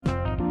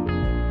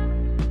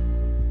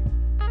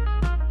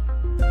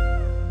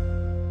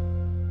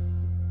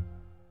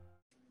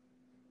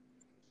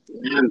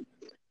Man.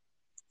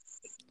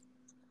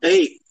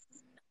 Hey,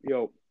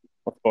 Yo,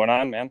 What's going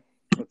on, man?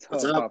 what's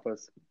what's up, up?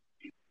 Papas?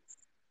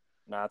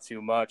 Not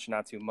too much.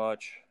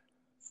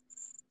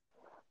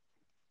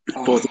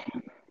 Both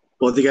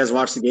both of you guys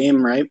watched the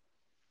game, right?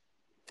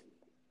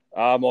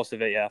 Most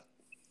of it, yeah.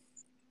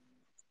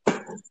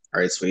 All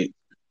right, sweet.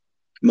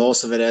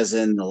 Most of it as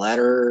in the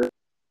latter,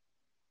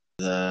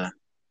 the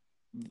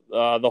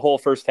The whole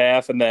first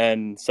half, and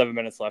then 7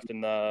 minutes left in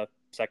the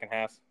second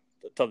half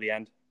till the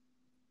end.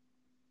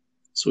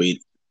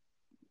 sweet.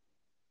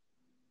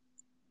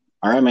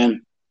 All right,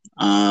 man.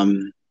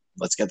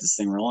 Let's get this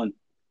thing rolling.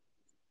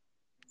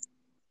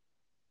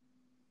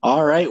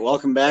 All right,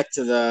 welcome back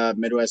to the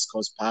Midwest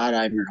Coast Pod.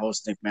 I'm your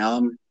host, Nick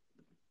Malum,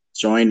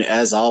 joined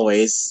as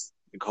always,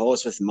 the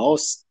co-host with the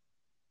most,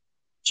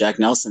 Jack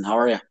Nelson. How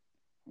are you?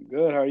 I'm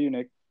good. How are you,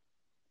 Nick?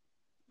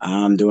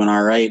 I'm doing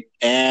all right.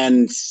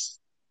 And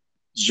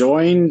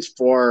joined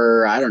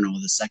for, I don't know,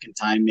 the second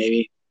time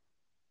maybe,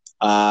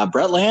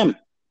 Brett Lamb.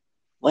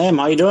 Lamb,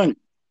 how you doing?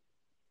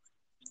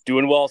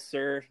 Doing well,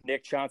 sir.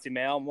 Nick, Chauncey,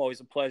 Malm,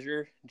 always a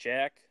pleasure.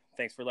 Jack,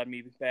 thanks for letting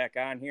me back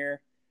on here.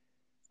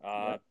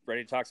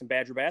 Ready to talk some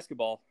Badger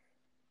basketball.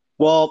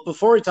 Well,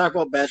 before we talk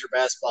about Badger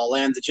basketball,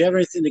 Lamb, did you have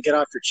anything to get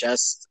off your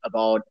chest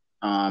about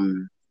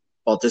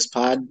this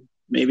pod,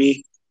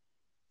 maybe?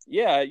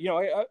 Yeah,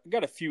 I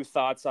got a few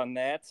thoughts on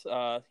that.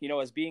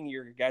 As being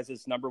your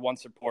guys' number one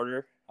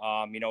supporter,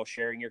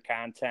 sharing your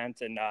content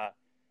and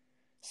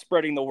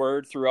spreading the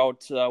word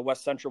throughout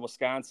West Central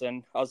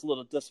Wisconsin. I was a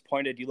little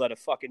disappointed you let a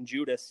fucking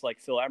Judas like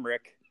Phil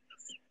Emmerich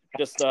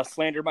just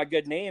slander my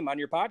good name on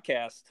your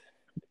podcast.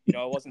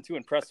 I wasn't too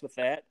impressed with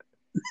that.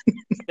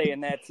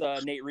 Saying that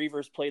Nate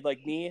Reuvers played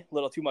like me, a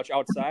little too much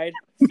outside.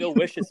 Phil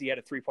wishes he had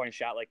a three-point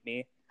shot like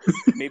me.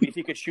 Maybe if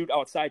he could shoot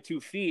outside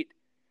 2 feet,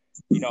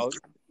 he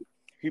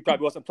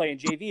probably wasn't playing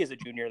JV as a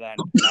junior then.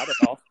 I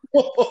don't know.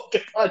 Oh,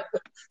 God.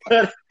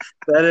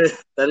 That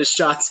is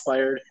shots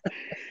fired.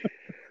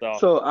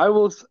 So I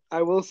will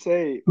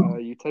say,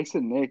 you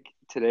texted Nick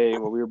today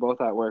while we were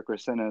both at work. We're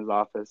sitting in his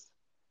office.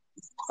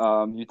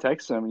 You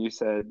texted him and you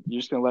said, "You're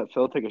just gonna let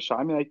Phil take a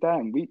shot at me like that?"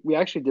 And we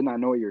actually did not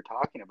know what you were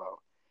talking about.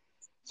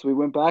 So we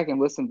went back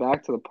and listened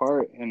back to the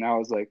part, and I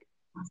was like,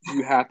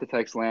 "You have to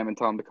text Lamb and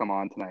tell him to come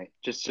on tonight.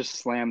 Just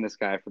slam this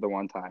guy for the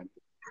one time."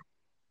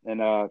 And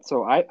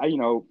so I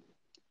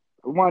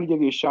wanted to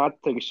give you a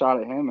shot, take a shot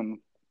at him, and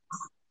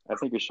I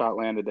think your shot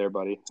landed there,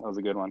 buddy. That was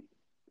a good one.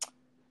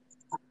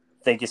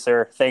 Thank you,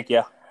 sir. Thank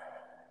you.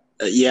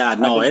 Yeah,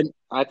 no,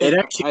 I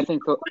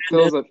think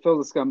Phil's a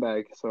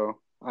scumbag, so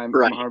I'm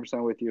Right.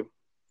 100% with you.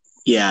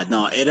 Yeah,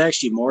 no, it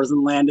actually more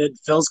than landed.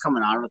 Phil's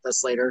coming on with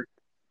us later,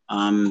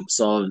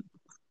 so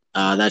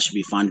that should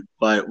be fun.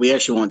 But we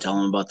actually won't tell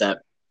him about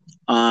that.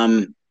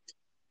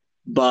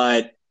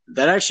 But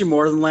that actually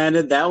more than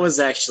landed. That was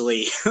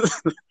actually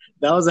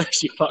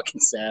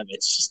fucking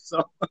savage.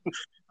 So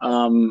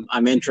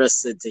I'm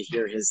interested to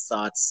hear his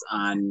thoughts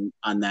on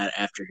that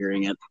after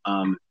hearing it.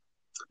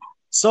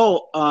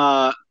 So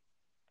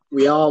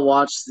we all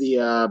watched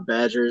the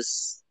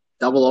Badgers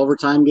double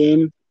overtime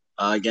game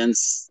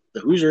against the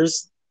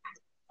Hoosiers,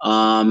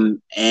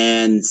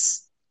 and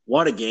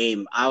what a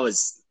game! I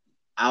was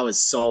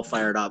so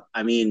fired up.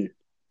 I mean,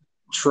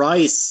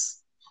 Trice,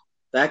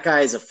 that guy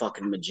is a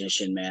fucking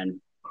magician,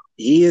 man.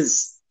 He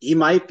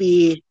might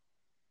be.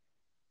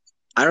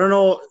 I don't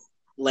know.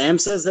 Lamb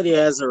says that he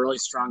has a really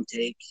strong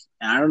take,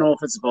 and I don't know if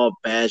it's about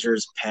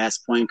Badgers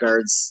past point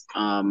guards.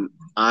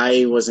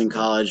 I was in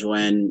college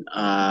when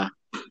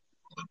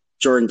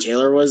Jordan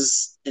Taylor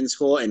was in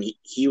school, and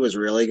he was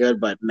really good.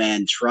 But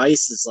man,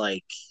 Trice is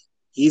like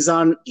he's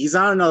on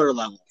another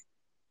level.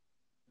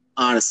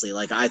 Honestly,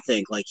 like I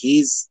think like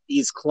he's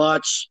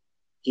clutch.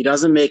 He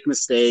doesn't make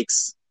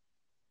mistakes.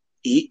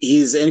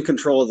 He's in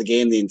control of the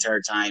game the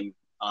entire time.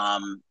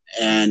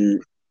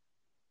 And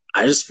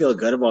I just feel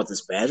good about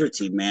this Badger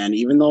team, man.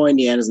 Even though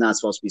Indiana's not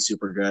supposed to be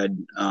super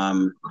good,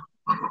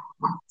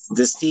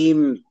 this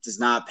team does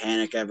not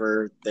panic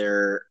ever.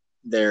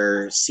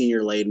 They're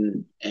senior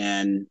laden,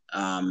 and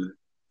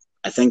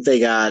I think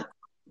they got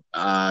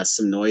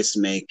some noise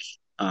to make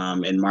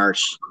in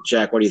March.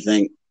 Jack, what do you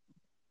think?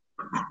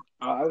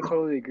 I would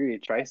totally agree.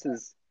 Trice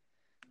is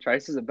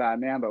a bad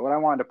man, but what I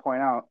wanted to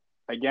point out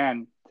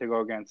again to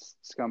go against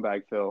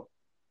scumbag Phil,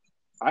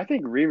 I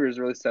think Reavers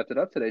really stepped it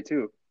up today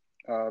too.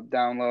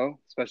 Down low,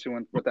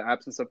 especially with the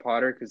absence of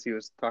Potter because he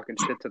was talking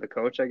shit to the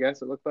coach, I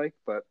guess it looked like.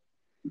 But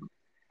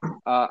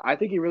I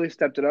think he really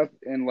stepped it up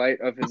in light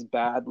of his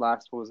bad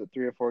last,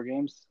 3 or 4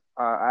 games.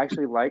 I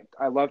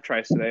love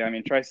Trice today. I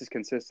mean, Trice is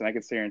consistent. I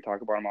could sit here and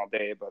talk about him all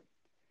day, but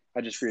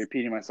I just be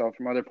repeating myself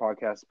from other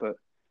podcasts. But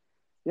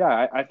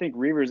yeah, I think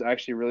Reavers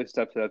actually really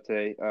stepped it up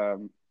today.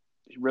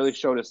 He really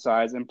showed his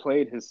size and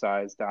played his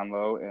size down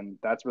low, and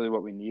that's really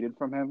what we needed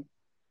from him.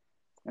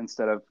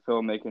 Instead of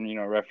Phil making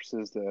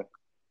references to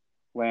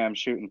Lamb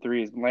shooting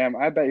threes. Lamb,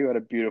 I bet you had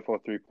a beautiful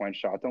 3-point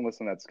shot. Don't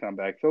listen to that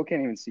scumbag. Phil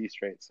can't even see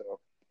straight. So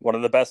one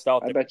of the best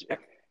out there. I bet you.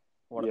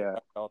 One of the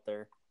best out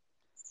there.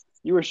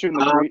 You were shooting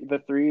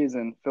the threes,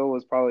 and Phil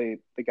was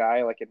probably the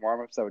guy like in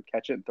warm-ups that would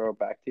catch it and throw it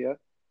back to you.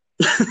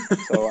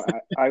 So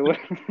I would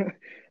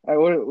I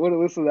would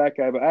listen to that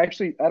guy. But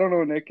actually, I don't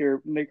know Nick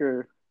or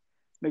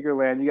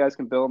Land. You guys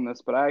can build on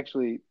this, but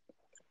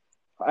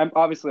I'm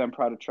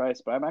proud of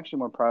Trice, but I'm actually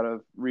more proud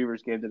of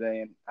Reavers' game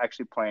today and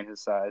actually playing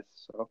his size.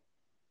 So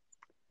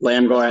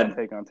Lamb, go that's my ahead.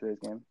 take on today's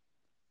game.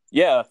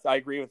 Yeah, I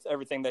agree with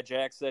everything that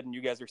Jack said and you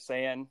guys are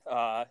saying.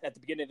 At the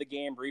beginning of the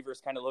game, Reavers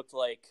kind of looked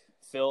like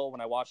Phil when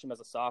I watched him as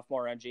a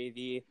sophomore on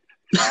JV.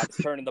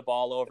 Just turning the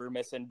ball over,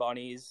 missing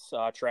bunnies,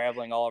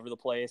 traveling all over the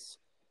place.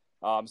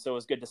 So it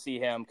was good to see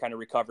him kind of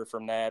recover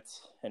from that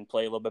and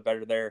play a little bit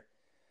better there.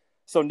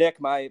 So,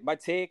 Nick, my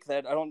take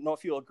that I don't know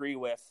if you'll agree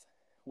with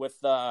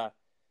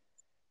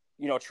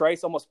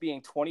Trice almost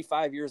being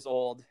 25 years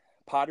old,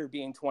 Potter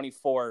being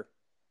 24,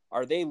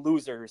 are they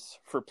losers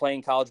for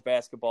playing college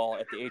basketball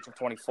at the age of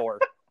 24?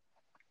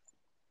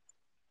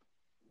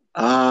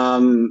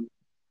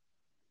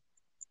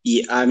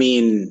 Yeah, I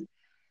mean,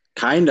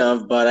 kind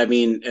of, but I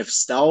mean, if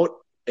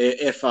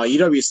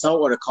UW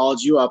Stout would have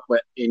called you up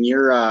in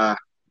your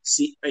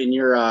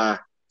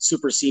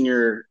super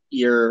senior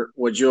year,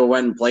 would you have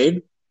went and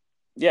played?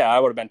 Yeah, I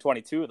would have been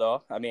 22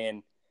 though. I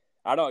mean,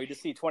 I don't know. You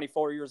just see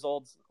 24 years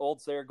olds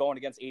there going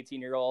against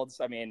 18-year-olds.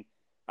 I mean,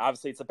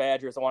 obviously it's the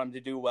Badgers. I want them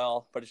to do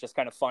well, but it's just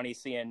kind of funny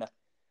seeing, that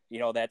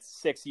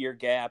 6-year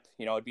gap.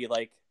 It'd be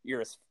like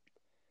you're a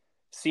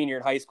senior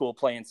in high school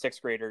playing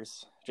sixth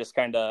graders. Just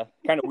kind of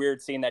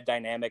weird seeing that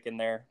dynamic in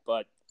there.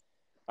 But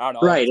I don't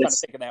know. I Right. was kind of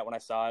thinking that when I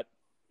saw it.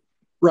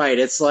 Right.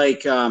 It's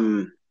like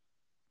the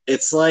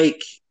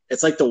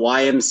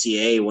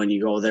YMCA when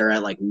you go there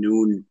at like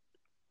noon,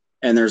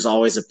 and there's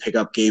always a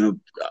pickup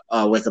game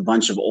with a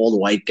bunch of old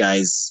white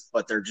guys,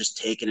 but they're just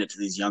taking it to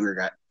these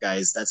younger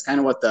guys. That's kind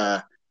of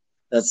the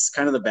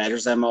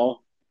Badgers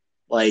MO.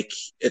 Like,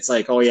 it's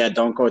like, oh yeah,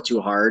 don't go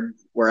too hard.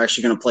 We're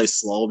actually going to play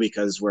slow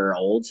because we're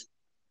old.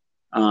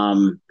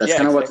 That's Yeah,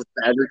 kind of what exactly.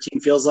 the Badger team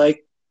feels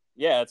like.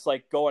 Yeah, it's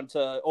like going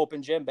to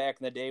open gym back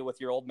in the day with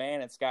your old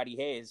man and Scotty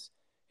Hayes,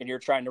 and you're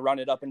trying to run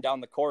it up and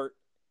down the court,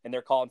 and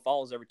they're calling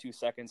fouls every 2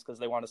 seconds because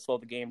they want to slow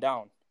the game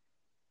down.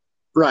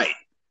 Right.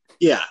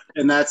 Yeah.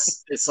 And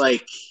it's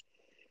like,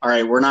 all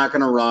right, we're not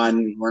going to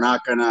run. We're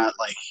not going to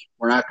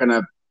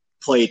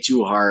play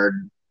too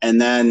hard.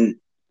 And then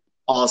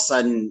all of a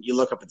sudden you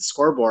look up at the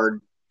scoreboard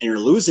and you're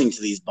losing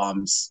to these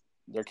bums.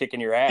 They're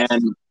kicking your ass.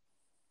 And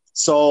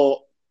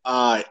so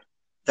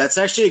that's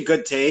actually a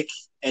good take.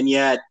 And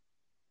yet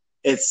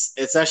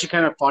it's actually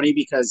kind of funny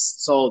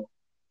because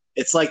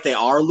it's like they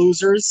are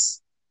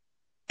losers.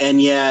 And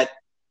yet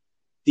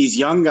these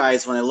young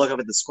guys, when they look up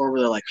at the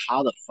scoreboard, they're like,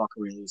 how the fuck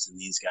are we losing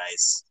these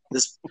guys?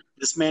 This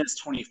man is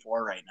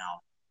 24 right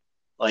now.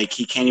 Like,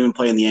 he can't even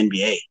play in the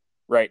NBA.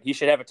 Right. He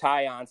should have a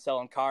tie on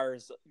selling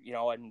cars,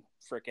 in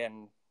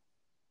freaking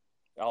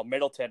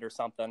Middleton or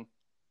something.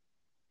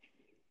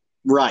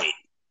 Right.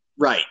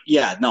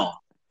 Yeah, no,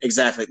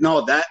 exactly.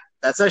 No,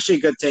 that's actually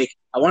a good take.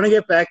 I want to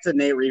get back to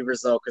Nate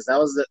Reuvers though, because that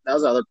was the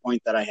other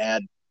point that I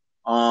had.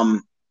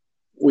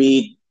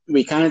 We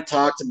kind of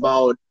talked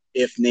about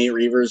if Nate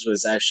Reuvers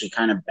was actually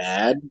kind of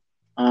bad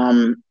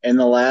in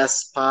the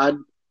last pod.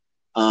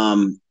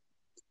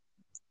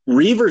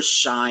 Reuvers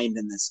shined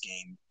in this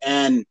game,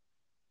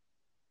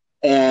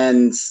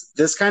 and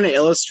this kind of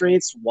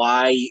illustrates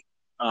why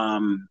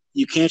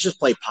you can't just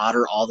play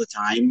Potter all the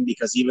time,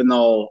 because even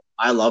though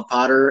I love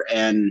Potter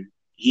and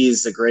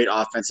he's a great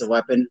offensive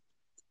weapon,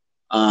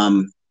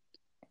 I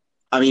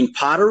mean,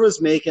 Potter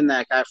was making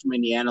that guy from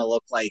Indiana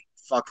look like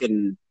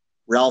fucking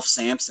Ralph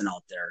Sampson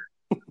out there.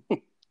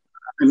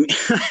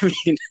 I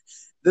mean,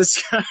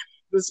 this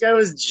guy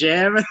was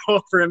jamming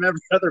over him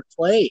every other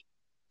play.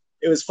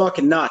 It was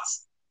fucking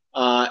nuts.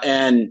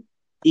 And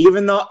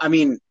even though, I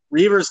mean,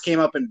 Reuvers came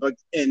up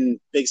in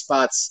big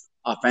spots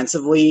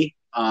offensively,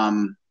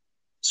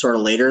 sort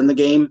of later in the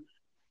game,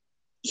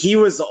 he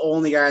was the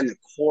only guy in the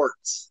court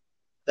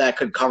that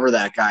could cover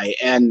that guy.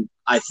 And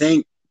I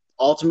think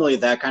ultimately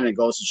that kind of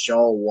goes to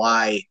show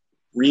why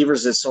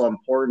Reuvers is so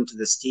important to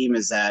this team,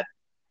 is that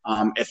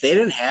if they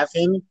didn't have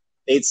him,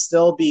 they'd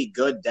still be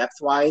good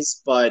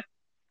depth-wise, but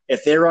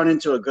if they run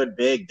into a good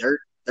big,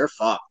 they're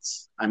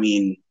fucked. I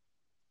mean,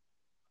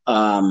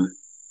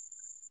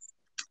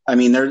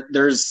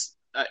 there's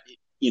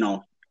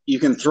you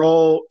can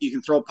throw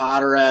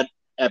Potter at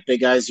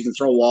big guys, you can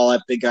throw Wall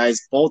at big guys.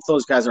 Both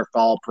those guys are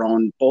foul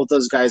prone. Both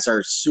those guys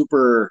are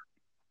super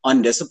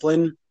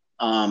undisciplined.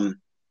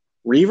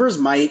 Reuvers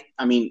might,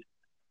 I mean,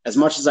 as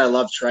much as I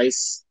love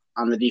Trice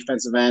on the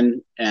defensive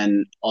end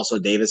and also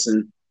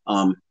Davison,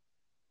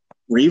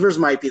 Reuvers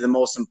might be the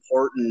most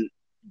important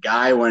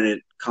guy when it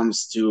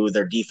comes to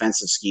their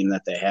defensive scheme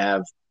that they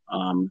have.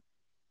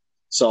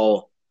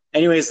 So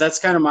anyways, that's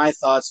kind of my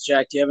thoughts.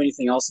 Jack, do you have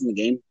anything else in the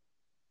game?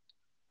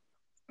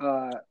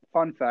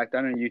 Fun fact,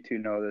 I know you two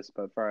know this,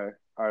 but for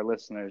our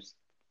listeners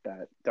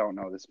that don't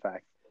know this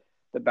fact,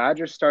 the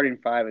Badgers starting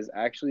five is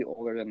actually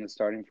older than the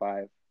starting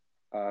five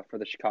for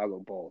the Chicago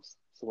Bulls.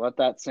 So let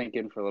that sink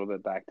in for a little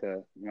bit, back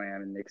to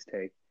Lan and Nick's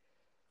take.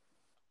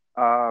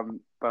 But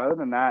other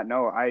than that,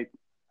 no, I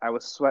I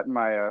was sweating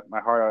my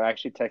heart out. I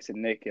actually texted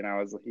Nick, and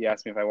he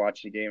asked me if I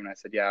watched the game, and I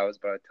said, yeah, I was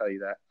about to tell you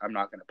that I'm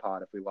not going to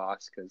pod if we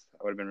lost because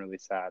I would have been really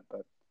sad.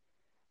 But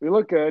we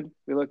look good.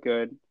 We look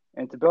good.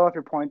 And to build off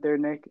your point there,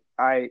 Nick,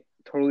 I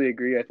totally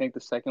agree. I think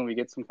the second we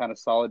get some kind of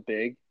solid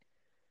big,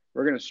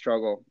 we're going to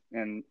struggle.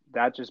 And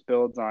that just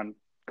builds on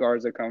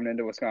Garza coming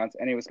into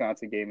any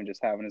Wisconsin game and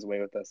just having his way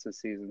with us this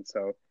season.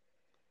 So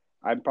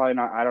I'm probably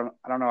not – I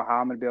don't know how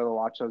I'm going to be able to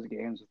watch those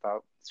games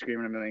without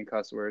screaming a million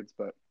cuss words.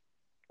 But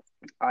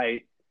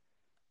I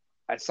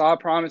saw a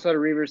promise out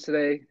of Reuvers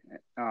today,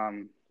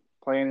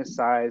 playing his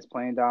size,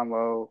 playing down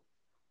low,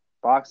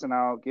 boxing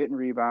out, getting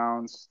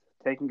rebounds,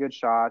 taking good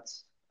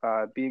shots,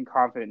 being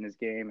confident in his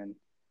game. And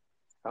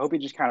I hope he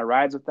just kind of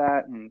rides with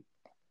that. And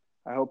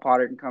I hope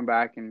Potter can come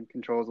back and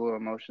controls a little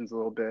emotions a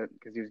little bit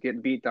because he was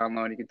getting beat down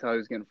low and you could tell he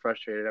was getting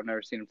frustrated. I've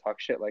never seen him talk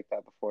shit like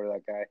that before to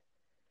that guy.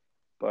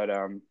 But,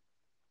 I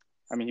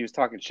mean, he was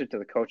talking shit to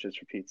the coaches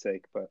for Pete's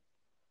sake. But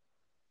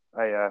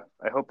I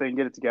hope they can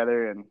get it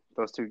together and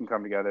those two can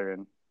come together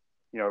and,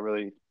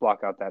 really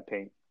block out that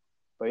paint.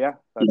 But, yeah,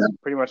 that's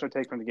pretty much our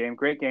take from the game.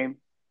 Great game.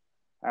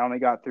 I only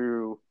got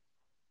through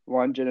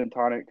one gin and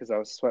tonic because I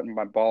was sweating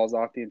my balls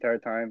off the entire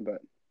time,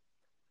 but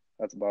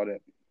that's about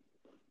it.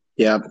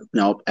 Yeah,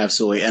 no,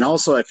 absolutely. And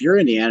also, if you're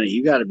Indiana,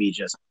 you got to be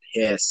just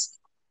pissed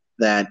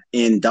that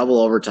in double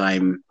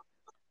overtime,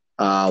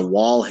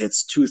 Wall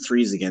hits 2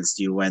 threes against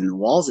you when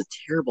Wall's a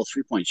terrible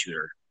 3-point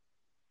shooter.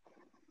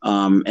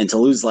 And to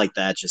lose like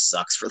that just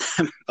sucks for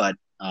them. But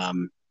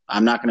I'm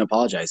not going to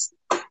apologize.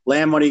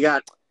 Lamb, what do you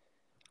got?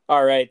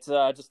 All right,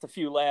 just a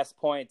few last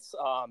points.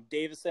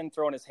 Davison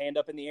throwing his hand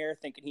up in the air,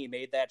 thinking he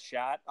made that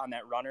shot on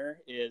that runner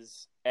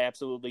is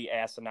absolutely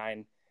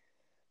asinine.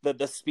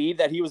 The speed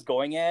that he was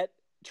going at,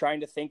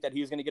 trying to think that he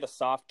was going to get a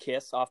soft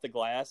kiss off the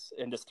glass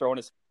and just throwing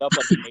his hand up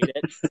like he made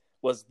it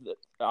was,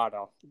 I don't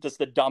know, just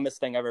the dumbest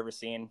thing I've ever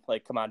seen.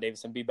 Like, come on,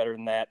 Davison, be better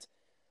than that.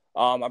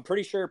 I'm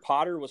pretty sure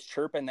Potter was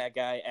chirping that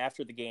guy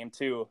after the game,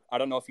 too. I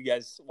don't know if you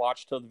guys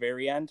watched till the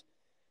very end,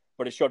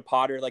 but it showed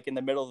Potter, like, in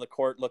the middle of the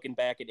court looking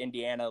back at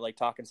Indiana, like,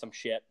 talking some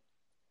shit.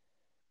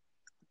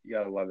 You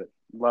gotta love it.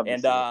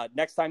 And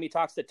next time he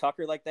talks to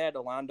Tucker like that,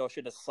 Orlando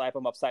should just slap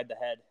him upside the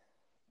head.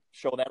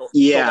 Show that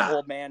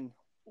old man,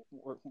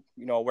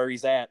 where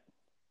he's at.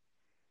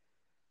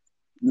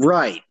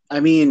 Right. I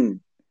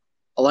mean,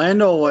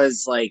 Orlando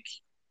was like,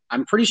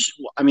 I'm pretty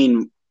sure. I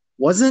mean,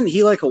 wasn't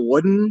he like a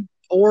Wooden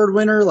Award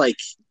winner? Like,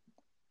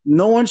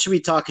 no one should be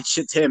talking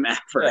shit to him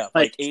ever. Yeah,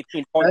 like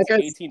 18 points,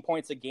 18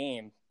 points a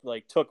game.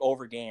 Like, took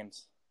over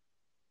games.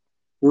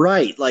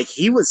 Right. Like,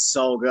 he was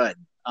so good.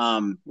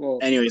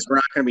 Anyways, we're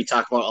not going to be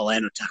talking about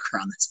Orlando Tucker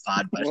on this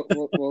pod, but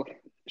well,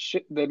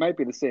 shit, they might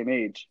be the same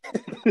age.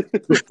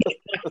 That's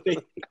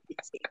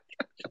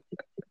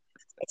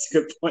a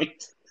good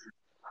point.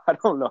 I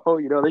don't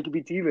know. They could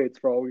be teammates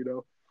for all we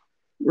know.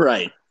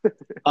 Right.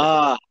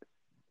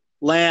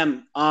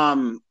 Lamb,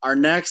 our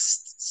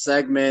next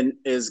segment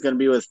is going to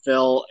be with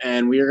Phil,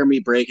 and we are going to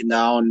be breaking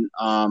down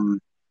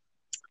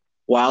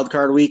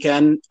Wildcard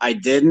Weekend. I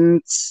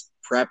didn't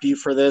prep you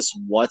for this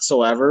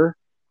whatsoever,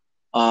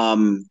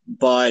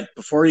 but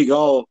before you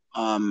go,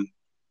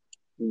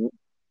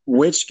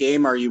 which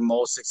game are you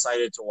most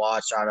excited to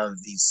watch out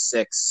of these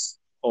 6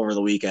 over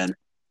the weekend?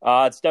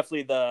 It's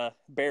definitely the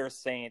Bears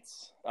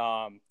Saints.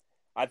 I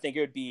think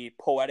it would be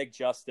poetic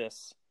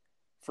justice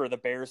for the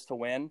Bears to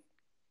win,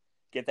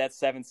 get that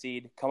 7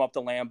 seed, come up to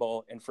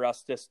Lambeau, and for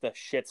us just to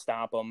shit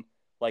stomp them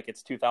like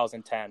it's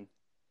 2010.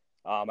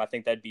 I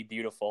think that'd be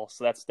beautiful.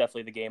 So that's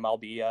definitely the game I'll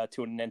be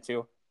tuning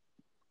into.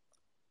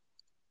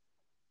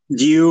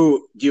 Do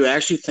you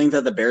actually think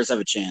that the Bears have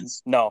a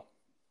chance? No.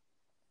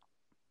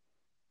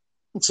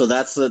 So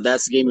that's the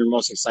game you're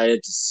most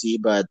excited to see,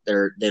 but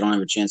they don't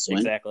have a chance to win?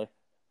 Exactly.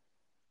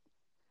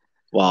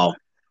 Wow.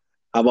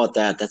 How about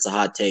that? That's a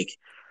hot take.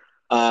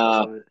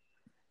 All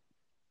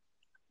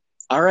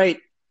right,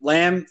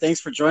 Lamb, thanks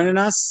for joining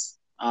us.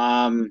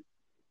 And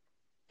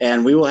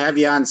we will have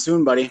you on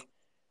soon, buddy.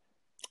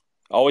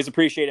 Always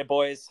appreciate it,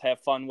 boys.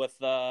 Have fun with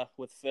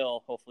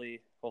Phil.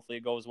 Hopefully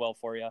it goes well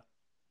for you.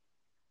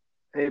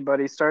 Hey,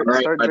 buddy, start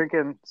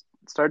drinking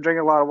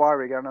a lot of water.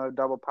 We got another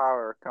double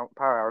power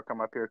hour come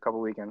up here a couple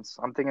weekends.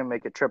 I'm thinking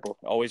make it triple.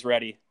 Always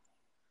ready.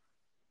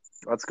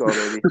 Let's go,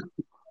 baby.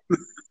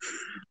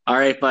 All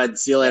right, bud.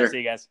 See you later. See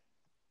you guys.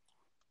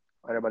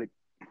 Later, buddy.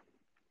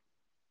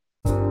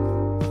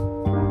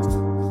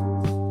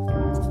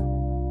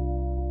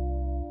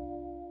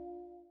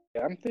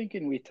 I'm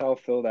thinking we tell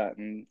Phil that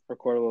and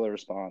record a little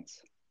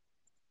response.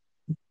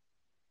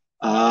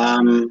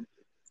 I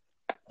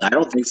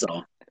don't think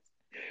so.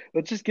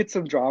 Let's just get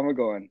some drama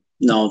going.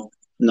 No.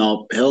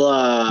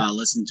 He'll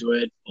listen to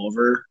it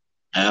over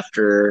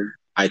after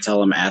I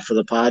tell him after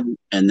the pod,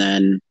 and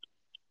then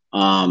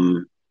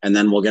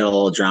we'll get a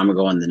little drama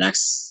going the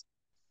next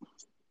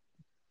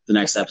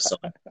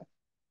episode.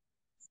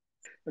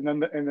 and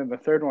then the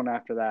third one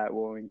after that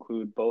will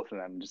include both of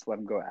them. Just let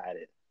them go at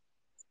it.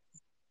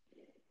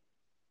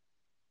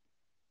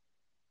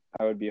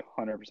 I would be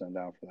 100%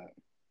 down for that.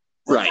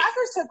 Right. The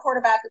Packers took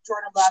quarterback with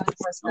Jordan Love in the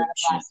first round of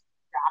last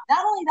draft.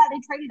 Not only that, they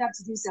traded up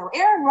to do so.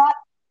 Aaron Rodgers.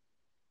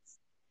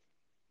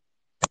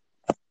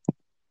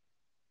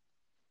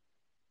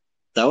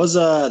 That was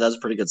a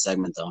pretty good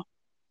segment, though.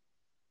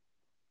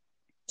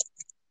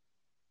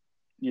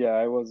 Yeah,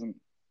 I was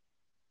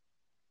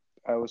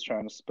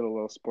trying to spit a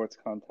little sports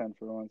content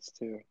for once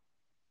too.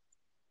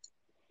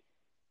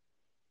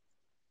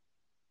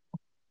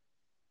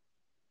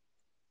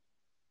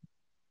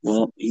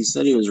 Well, he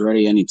said he was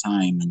ready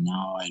anytime, and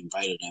now I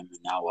invited him, and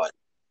now what?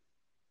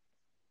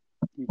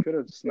 He could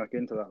have snuck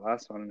into that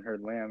last one and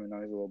heard Lamb, and now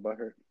he's a little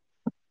butthurt.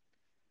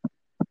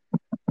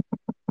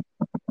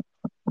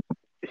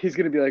 He's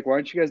gonna be like, "Why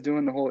aren't you guys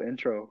doing the whole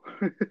intro?"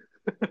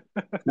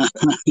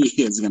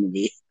 He is going to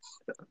be.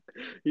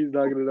 He's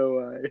not gonna know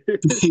why.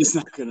 He's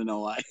not going to know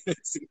why.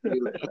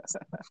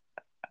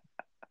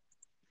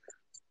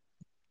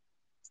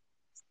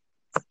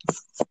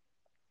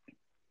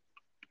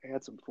 I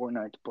had some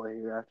Fortnite to play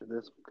here after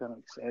this. I'm kind of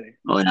excited.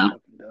 Oh, yeah?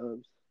 Fucking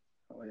dubs.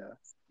 Oh, yeah.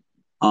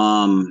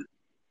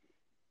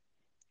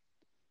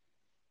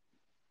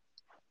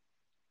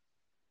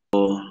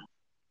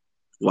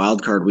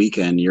 Wildcard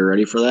Weekend. You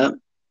ready for that?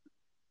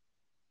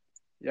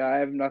 Yeah, I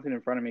have nothing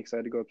in front of me because I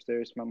had to go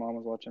upstairs. My mom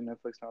was watching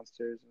Netflix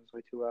downstairs. It was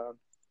way too loud.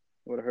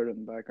 I would have heard it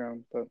in the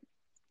background. But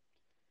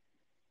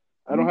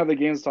I don't have the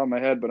games on top of my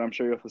head, but I'm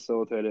sure you'll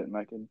facilitate it and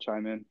I can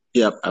chime in.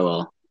 Yep, I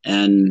will.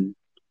 And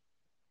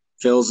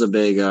Phil's a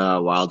big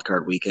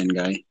Wildcard Weekend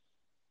guy.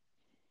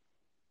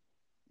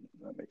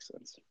 That makes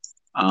sense.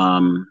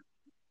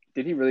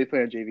 Did he really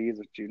play on JV as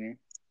a junior?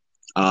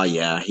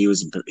 Yeah, he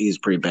was a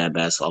pretty bad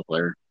basketball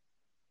player.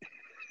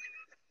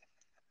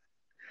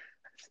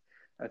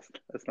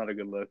 That's not a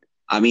good look.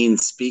 I mean,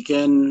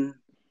 speaking.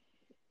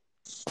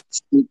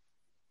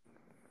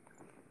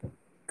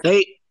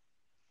 Hey.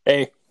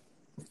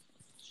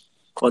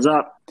 What's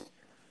up?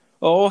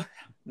 Oh,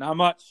 not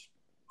much.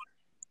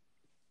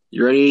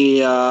 You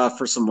ready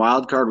for some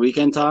Wildcard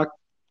Weekend talk?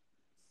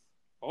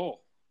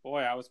 Oh,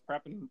 boy, I was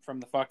prepping from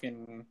the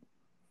fucking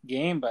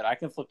game, but I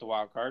can flip the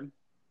wild card.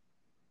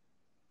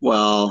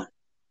 Well,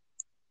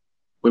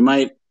 we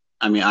might.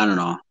 I mean, I don't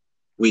know.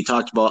 We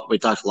talked a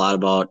lot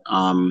about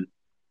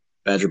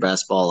Badger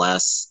basketball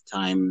last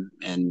time,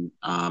 and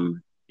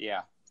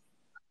yeah,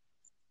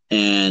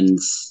 and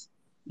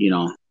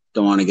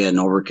don't want to get an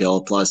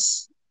overkill.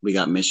 Plus, we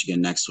got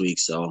Michigan next week,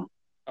 so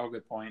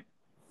good point.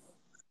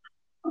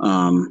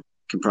 Can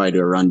probably do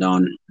a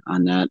rundown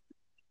on that.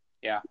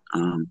 Yeah.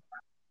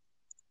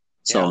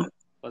 So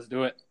let's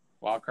do it.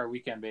 Wildcard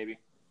Weekend, baby.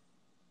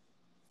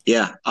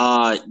 Yeah.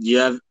 Do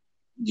you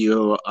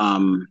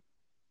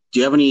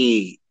have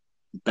any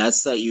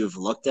bets that you've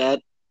looked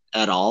at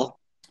all?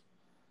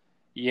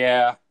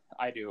 Yeah,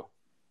 I do.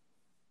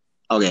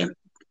 Okay.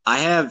 I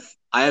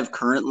have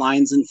current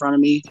lines in front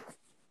of me.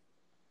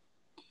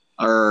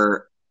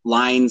 Or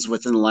lines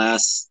within the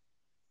last,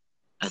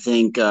 I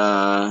think,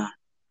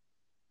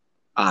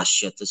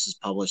 this is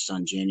published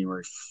on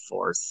January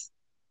 4th.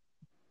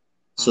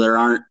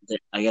 So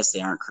I guess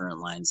they aren't current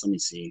lines. Let me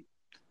see.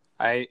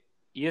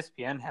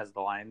 ESPN has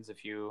the lines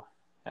if you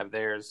have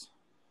theirs.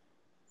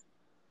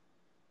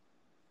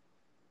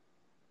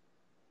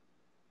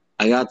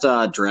 I got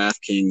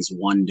DraftKings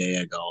one day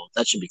ago.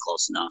 That should be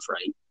close enough,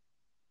 right?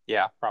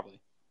 Yeah, probably.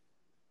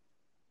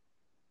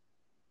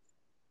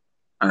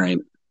 All right.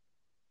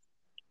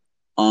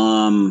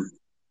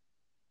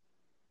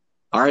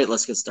 All right,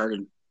 let's get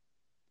started.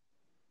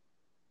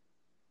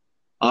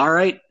 All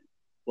right.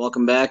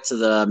 Welcome back to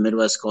the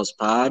Midwest Coast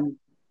Pod.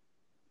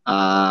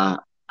 I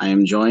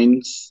am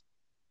joined,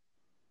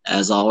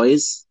 as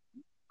always,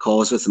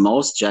 co-host with the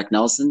most, Jack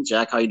Nelson.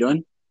 Jack, how you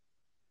doing?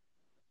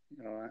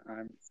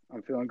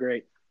 I'm feeling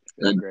great.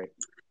 Great.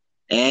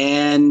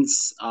 And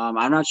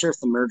I'm not sure if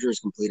the merger is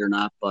complete or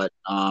not, but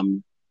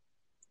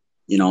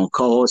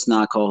co-host,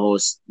 not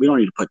co-host, we don't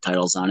need to put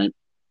titles on it.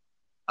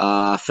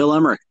 Phil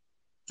Emmerich.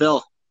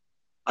 Phil,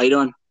 how you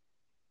doing?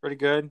 Pretty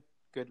good.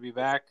 Good to be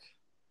back.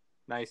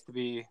 Nice to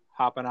be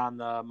hopping on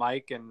the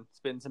mic and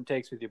spitting some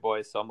takes with you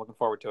boys, so I'm looking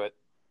forward to it.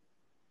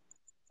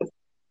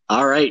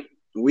 All right.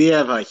 We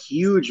have a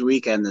huge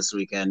weekend this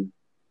weekend.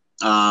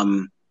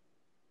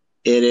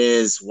 It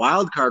is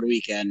Wildcard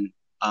Weekend.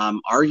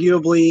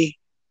 Arguably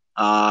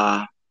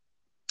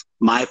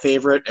my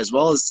favorite, as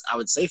well as I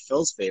would say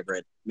Phil's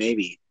favorite,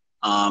 maybe.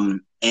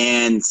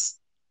 And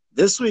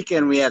this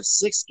weekend we have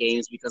 6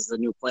 games because of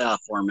the new playoff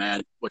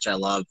format, which I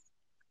love.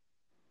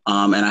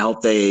 And I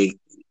hope they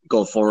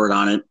go forward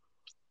on it.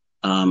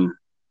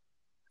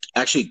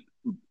 Actually,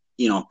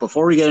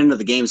 before we get into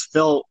the games,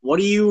 Phil, what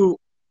do you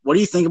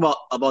think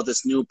about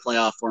this new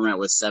playoff format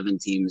with 7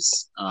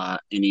 teams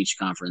in each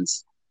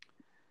conference?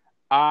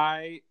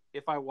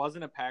 If I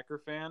wasn't a Packer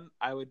fan,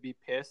 I would be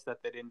pissed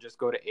that they didn't just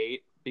go to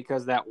 8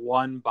 because that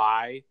one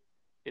bye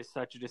is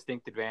such a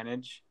distinct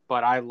advantage.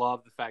 But I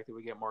love the fact that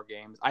we get more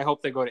games. I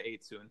hope they go to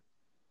 8 soon.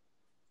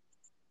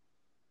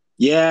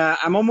 Yeah,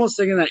 I'm almost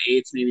thinking that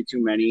 8's maybe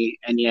too many,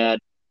 and yet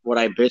would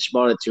I bitch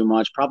about it too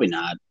much? Probably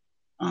not.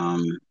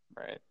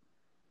 Right.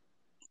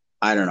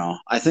 I don't know.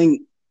 I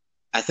think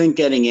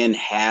getting in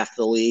half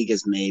the league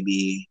is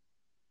maybe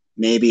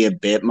maybe a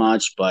bit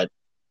much, but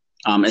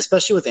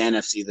especially with the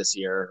NFC this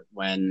year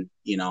when,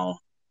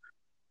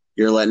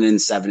 you're letting in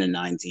 7 and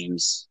 9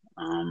 teams.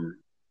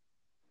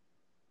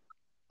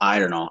 I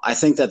don't know. I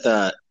think that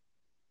the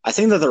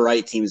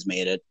right teams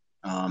made it.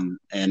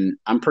 And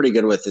I'm pretty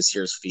good with this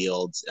year's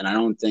fields, and I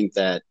don't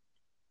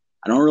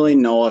really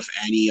know if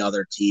any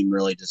other team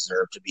really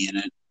deserved to be in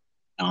it.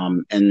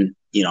 And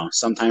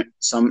sometimes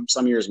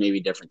some years may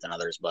be different than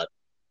others, but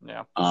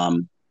yeah,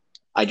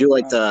 I do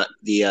like the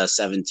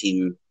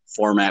 7-team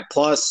format.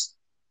 Plus,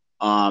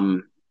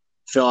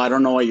 Phil, I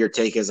don't know what your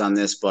take is on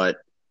this, but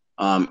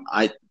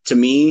to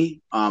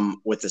me,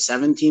 with the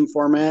 7-team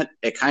format,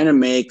 it kind of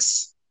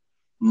makes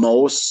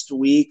most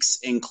weeks,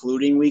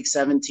 including week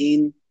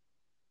 17,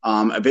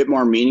 a bit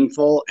more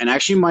meaningful, and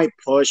actually might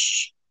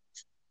push,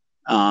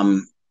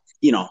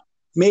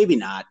 maybe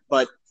not,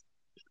 but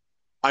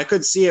I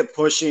could see it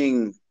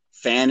pushing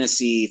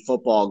fantasy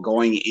football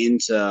going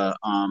into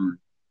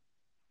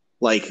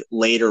like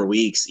later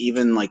weeks,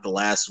 even like the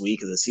last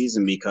week of the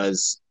season,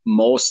 because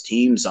most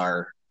teams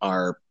are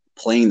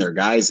playing their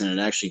guys, and it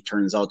actually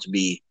turns out to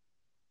be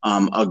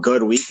a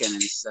good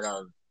weekend instead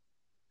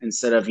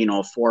of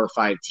 4 or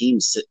 5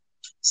 teams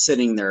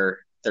sitting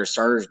their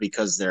starters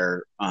because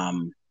their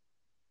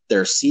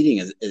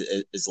seating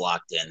is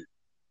locked in.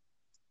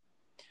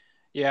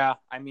 Yeah,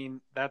 I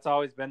mean, that's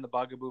always been the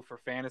bugaboo for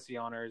fantasy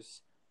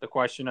owners. The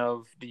question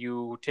of, do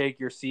you take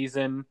your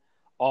season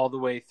all the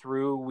way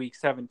through week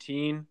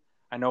 17?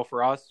 I know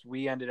for us,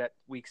 we ended at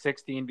week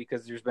 16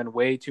 because there's been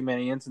way too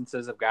many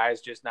instances of guys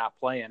just not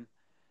playing.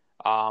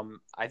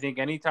 I think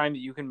anytime that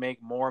you can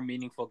make more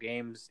meaningful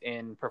games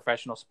in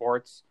professional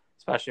sports,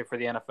 especially for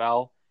the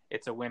NFL,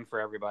 it's a win for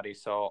everybody.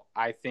 So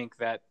I think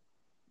that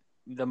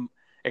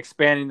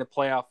expanding the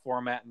playoff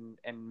format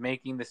and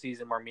making the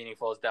season more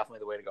meaningful is definitely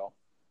the way to go.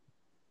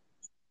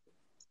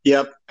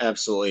 Yep,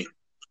 absolutely.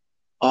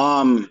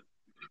 All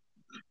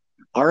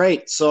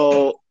right,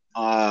 so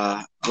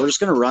we're just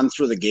gonna run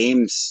through the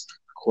games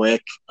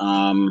quick,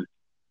 and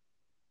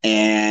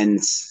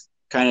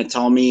kind of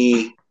tell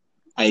me.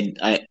 I'd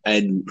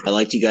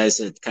like you guys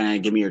to kind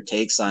of give me your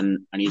takes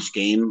on each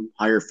game,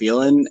 how you're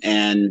feeling,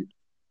 and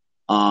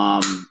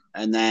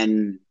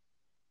then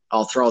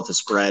I'll throw out the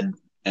spread,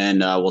 and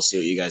we'll see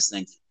what you guys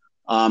think.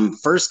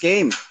 First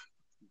game,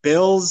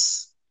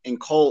 Bills and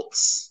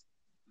Colts.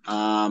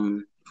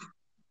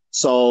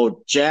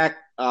 So, Jack,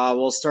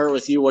 we'll start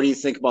with you. What do you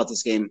think about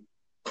this game?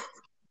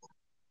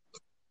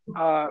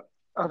 I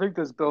think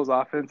this Bills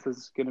offense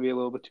is going to be a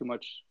little bit too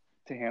much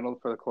to handle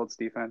for the Colts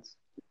defense.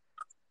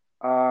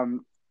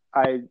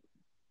 I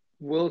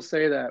will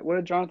say that, how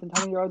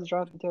many yards did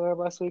Jonathan Taylor have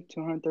last week?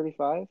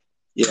 235?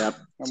 Yeah,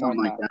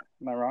 something like that.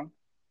 Am I wrong?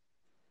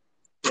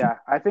 Yeah,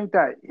 I think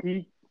that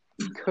he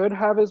could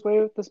have his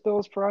way with this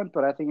Bills front,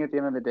 but I think at the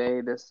end of the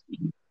day, this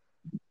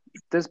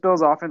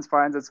Bills offense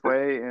finds its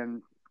way,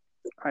 and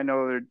I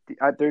know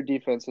their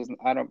defense isn't.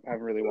 I haven't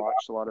really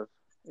watched a lot of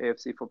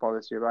AFC football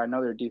this year, but I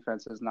know their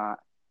defense is not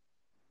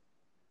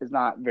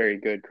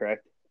very good.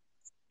 Correct?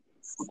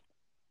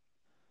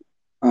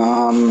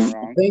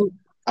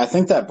 I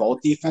think that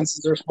both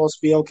defenses are supposed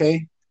to be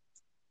okay.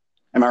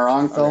 Am I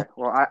wrong, Phil? Okay.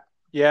 Well,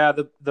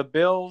 the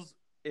Bills,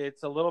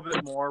 it's a little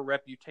bit more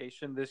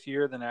reputation this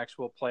year than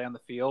actual play on the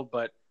field,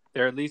 but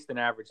they're at least an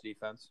average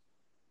defense.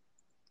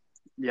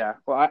 Yeah,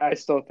 well, I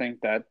still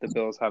think that the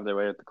Bills have their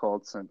way with the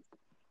Colts, and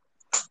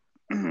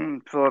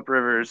Philip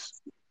Rivers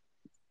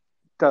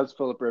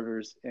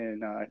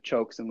and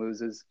chokes and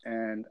loses,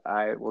 and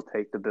I will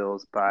take the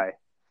Bills by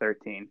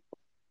 13.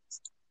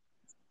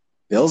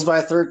 Bills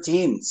by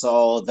 13.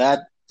 So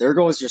there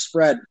goes your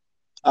spread.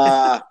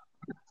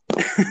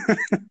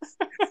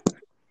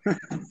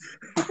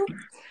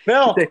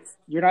 Phil,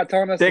 you're not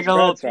telling us. Take the a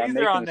little spread,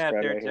 teaser so on that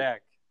there,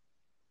 Jack.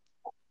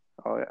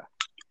 Oh yeah.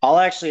 I'll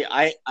actually,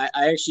 I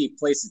actually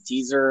placed a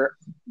teaser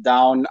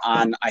down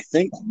on, I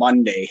think,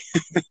 Monday.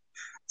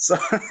 so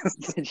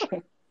Is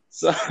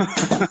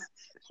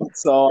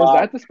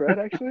that the spread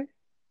actually?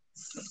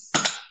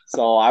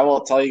 So I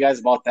will tell you guys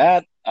about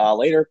that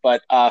later.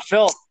 But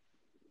Phil,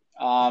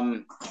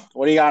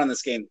 what do you got in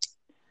this game?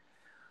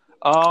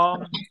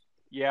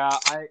 Yeah,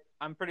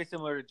 I'm pretty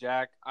similar to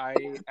Jack. I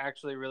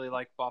actually really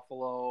like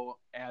Buffalo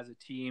as a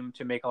team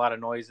to make a lot of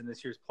noise in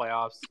this year's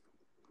playoffs.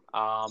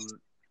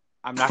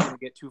 I'm not going to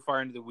get too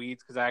far into the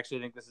weeds because I actually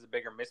think this is a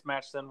bigger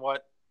mismatch than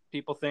what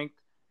people think,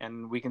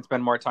 and we can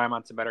spend more time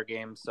on some better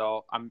games.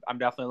 So I'm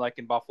definitely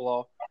liking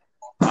Buffalo.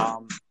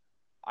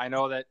 I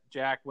know that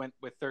Jack went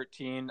with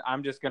 13.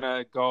 I'm just going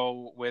to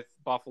go with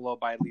Buffalo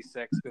by at least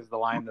 6 because the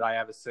line that I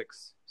have is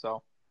 6.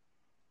 So.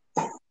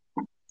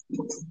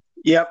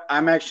 Yep,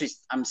 I'm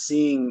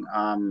seeing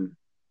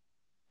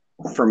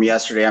from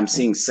yesterday. I'm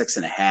seeing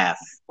 6.5.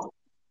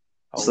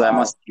 So that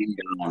must be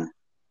down.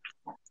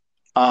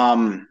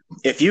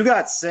 If you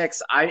got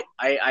 6, I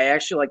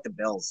actually like the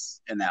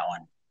Bills in that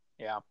one.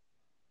 Yeah.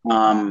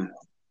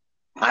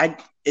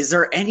 Is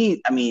there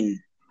any? I mean,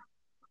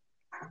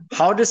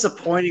 how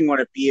disappointing would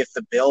it be if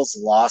the Bills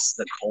lost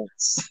the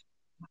Colts?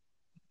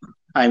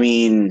 I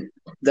mean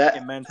that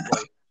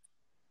immensely.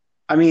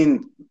 I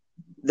mean,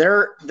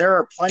 there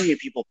are plenty of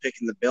people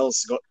picking the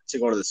Bills to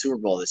go to the Super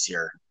Bowl this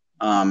year.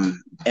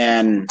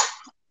 And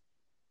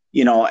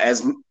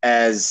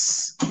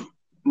as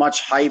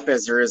much hype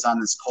as there is on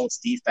this Colts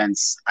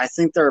defense, I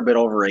think they're a bit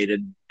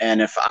overrated.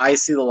 And if I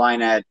see the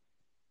line at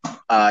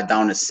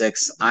down to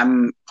 6,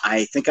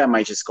 I think I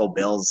might just go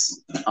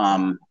Bills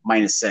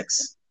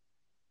 -6.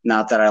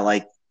 Not that I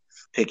like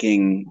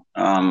picking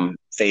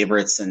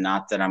favorites, and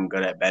not that I'm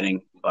good at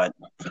betting, but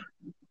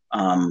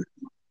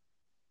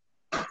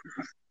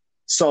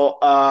so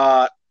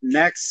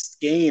next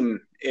game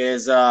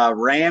is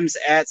Rams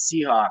at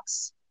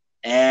Seahawks.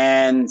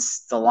 And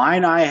the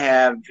line I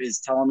have is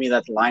telling me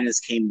that the line has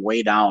came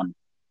way down.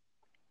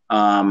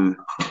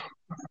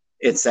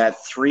 It's at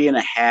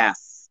 3.5.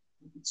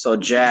 So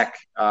Jack,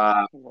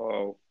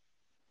 Whoa.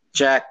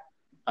 Jack,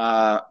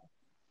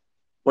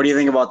 what do you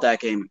think about that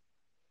game?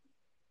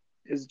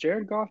 Is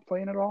Jared Goff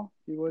playing at all?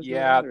 He was.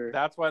 Yeah,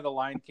 that's why the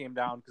line came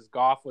down, because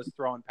Goff was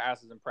throwing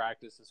passes in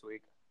practice this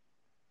week.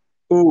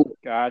 Ooh,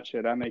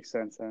 Gotcha. That makes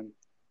sense then.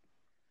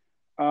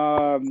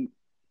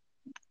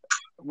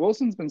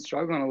 Wilson's been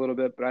struggling a little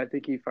bit, but I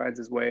think he finds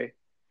his way.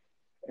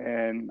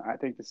 And I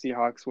think the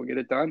Seahawks will get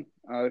it done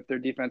if their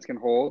defense can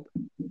hold.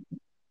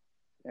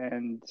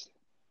 And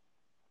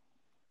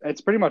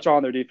it's pretty much all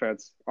on their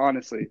defense,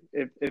 honestly.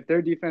 If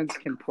their defense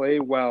can play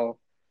well,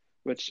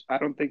 which I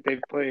don't think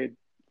they've played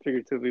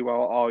figuratively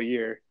well all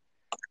year,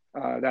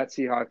 the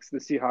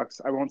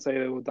Seahawks, I won't say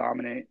they will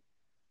dominate,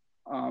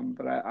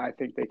 but I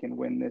think they can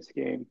win this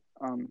game.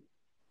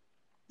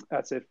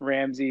 That's if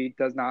Ramsey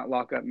does not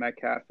lock up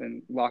Metcalf,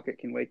 and Lockett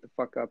can wake the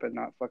fuck up and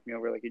not fuck me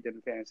over like he did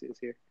in fantasy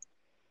this year.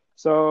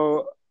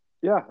 So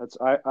yeah,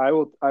 I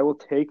will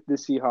take the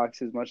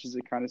Seahawks, as much as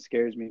it kind of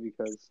scares me,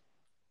 because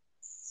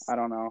I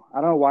don't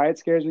know why it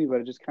scares me,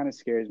 but it just kind of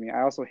scares me.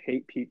 I also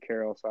hate Pete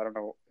Carroll, so I don't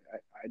know.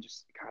 I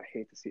just kind of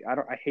hate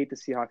I hate the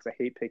Seahawks. I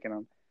hate picking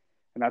them,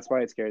 and that's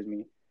why it scares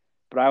me.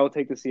 But I will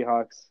take the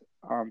Seahawks,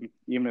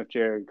 even if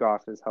Jared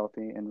Goff is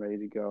healthy and ready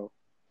to go.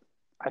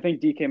 I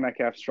think DK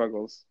Metcalf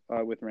struggles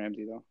with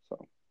Ramsey, though,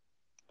 so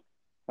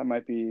that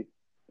might be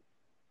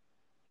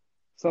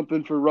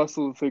something for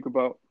Russell to think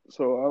about.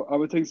 So I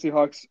would take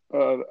Seahawks.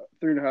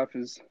 3.5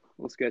 is a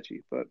little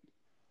sketchy, but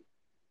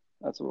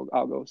that's what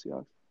I'll go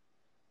Seahawks.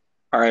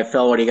 all right,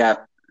 Phil, what do you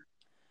got?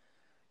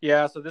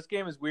 Yeah, so this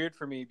game is weird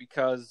for me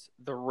because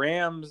the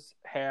Rams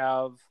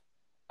have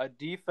a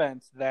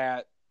defense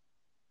that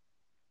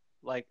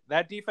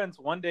defense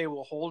one day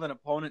will hold an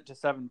opponent to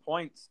 7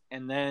 points,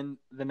 and then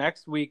the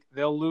next week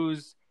they'll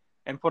lose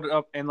and put it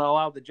up, and they'll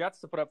allow the Jets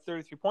to put up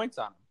 33 points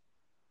on them.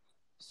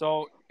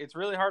 So it's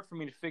really hard for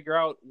me to figure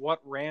out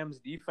what Rams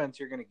defense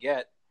you're going to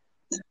get.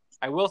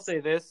 I will say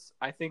this.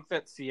 I think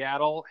that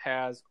Seattle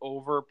has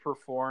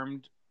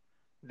overperformed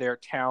their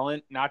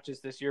talent, not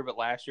just this year, but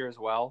last year as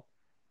well.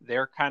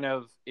 They're kind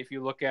of, if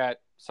you look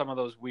at some of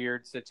those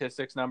weird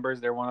statistics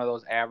numbers, they're one of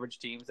those average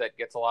teams that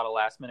gets a lot of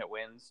last-minute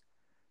wins.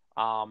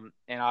 And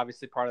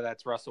obviously part of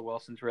that's Russell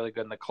Wilson's really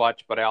good in the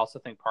clutch, but I also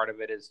think part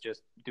of it is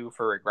just due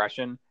for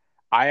regression.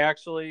 I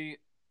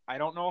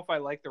don't know if I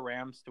like the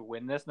Rams to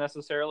win this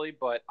necessarily,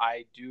 but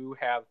I do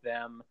have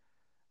them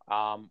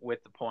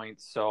with the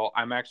points. So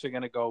I'm actually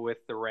going to go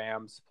with the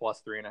Rams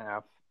plus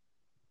 3.5.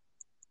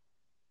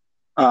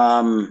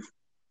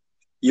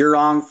 You're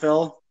wrong,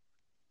 Phil.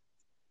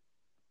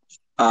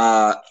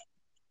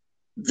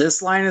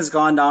 This line has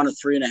gone down to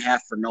 3.5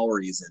 for no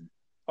reason.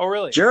 Oh,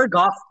 really? Jared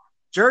Goff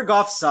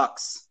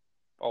sucks.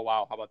 Oh,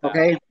 wow. How about that?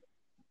 Okay.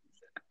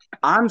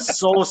 I'm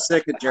so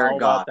sick of Jared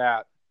Goff. How about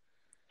that?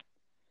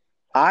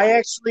 I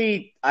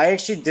actually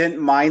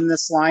didn't mind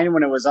this line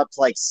when it was up to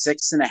like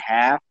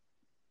 6.5.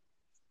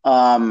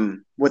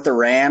 With the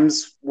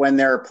Rams when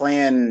they're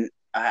playing,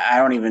 I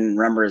don't even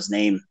remember his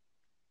name.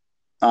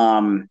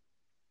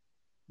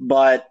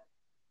 But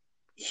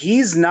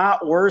he's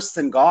not worse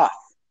than Goff.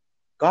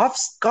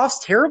 Goff's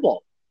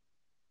terrible.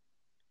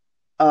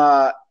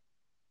 Now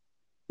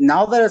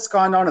that it's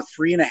gone down to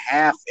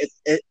 3.5,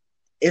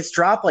 it's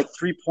dropped like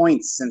 3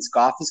 points since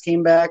Goff has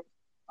came back.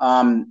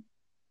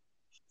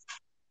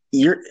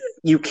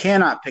 You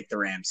cannot pick the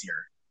Rams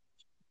here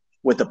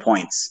with the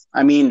points.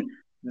 I mean,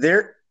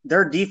 their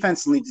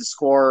defense needs to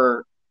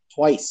score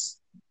twice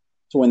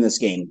to win this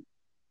game.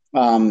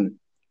 I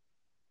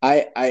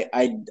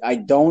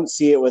don't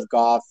see it with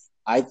Goff.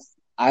 I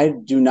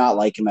do not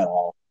like him at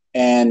all.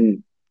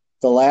 And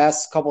the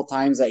last couple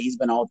times that he's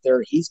been out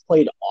there, he's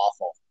played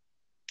awful.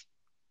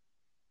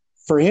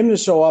 For him to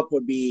show up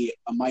would be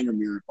a minor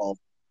miracle.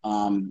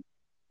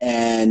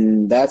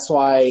 And that's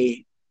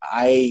why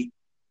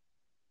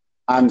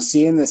I'm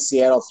seeing the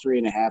Seattle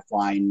 3.5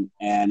 line,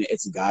 and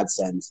it's a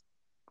godsend.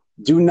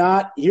 Do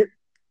not here.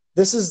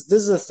 This is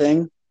the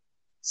thing.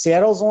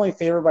 Seattle's only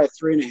favored by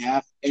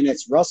 3.5, and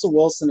it's Russell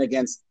Wilson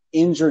against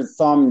injured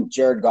thumb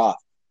Jared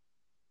Goff.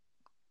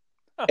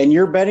 And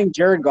you're betting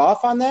Jared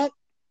Goff on that?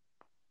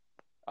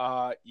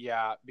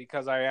 Yeah,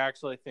 because I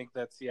actually think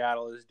that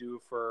Seattle is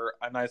due for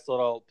a nice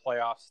little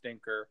playoff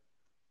stinker.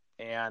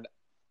 And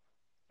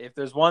if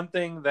there's one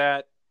thing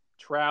that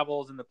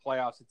travels in the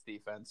playoffs, it's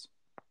defense.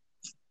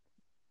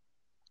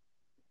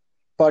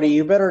 buddy,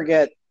 you better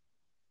get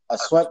a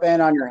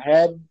sweatband on your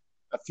head,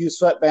 a few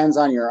sweatbands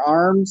on your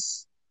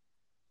arms.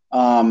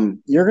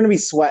 You're going to be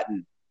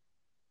sweating.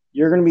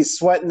 You're going to be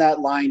sweating that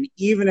line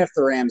even if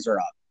the Rams are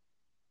up.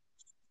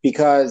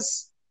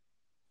 Because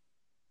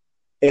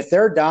if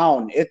they're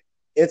down,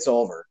 it's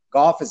over.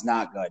 Goff is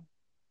not good.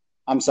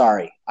 I'm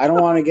sorry. I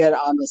don't want to get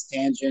on this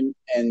tangent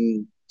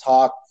and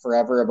talk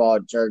forever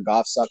about Jared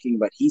Goff sucking,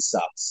 but he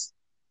sucks.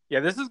 Yeah,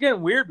 this is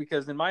getting weird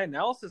because in my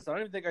analysis, I don't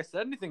even think I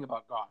said anything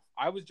about Goff.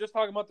 I was just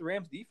talking about the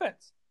Rams'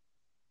 defense.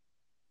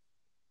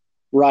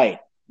 Right.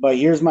 But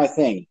here's my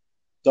thing.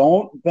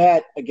 Don't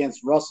bet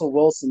against Russell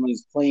Wilson when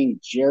he's playing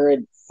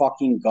Jared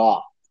fucking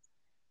Goff.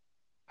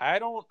 I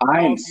don't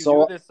know if you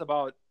knew this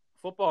about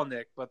football,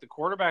 Nick, but the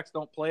quarterbacks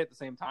don't play at the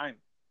same time.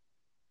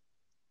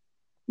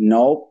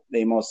 Nope,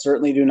 they most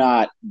certainly do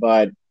not.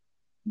 But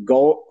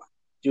go,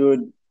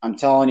 dude, I'm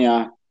telling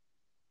you,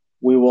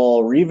 we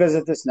will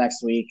revisit this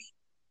next week.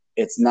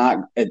 It's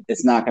not going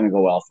to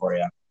go well for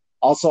you.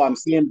 Also, I'm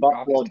seeing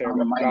Buffalo down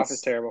to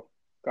minus.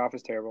 Goff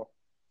is terrible.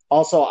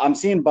 Also, I'm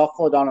seeing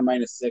Buffalo down to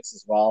 -6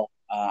 as well.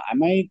 I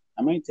might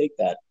take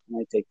that.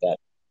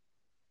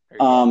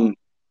 All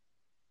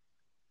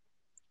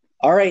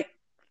right.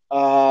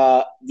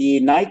 The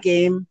night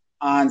game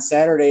on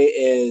Saturday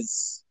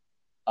is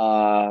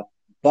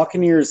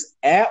Buccaneers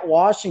at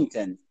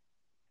Washington.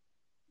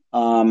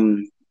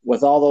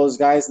 With all those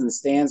guys in the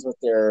stands with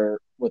their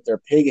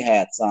pig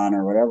hats on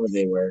or whatever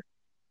they wear.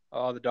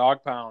 Oh, the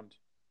dog pound.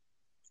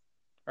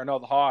 Or no,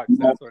 the Hogs.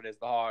 That's what it is,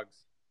 the Hogs.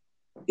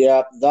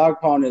 Yeah, the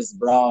dog pound is the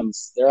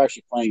Browns. They're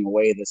actually playing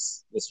away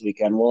this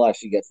weekend. We'll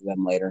actually get to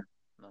them later.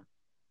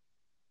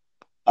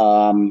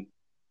 No.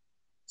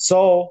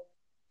 So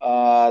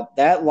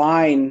that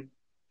line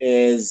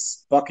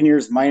is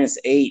Buccaneers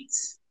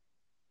 -8.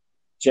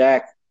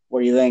 Jack,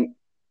 what do you think?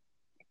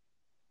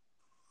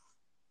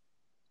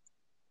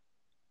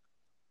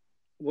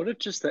 What if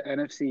just the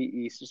NFC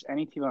East, just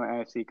any team on the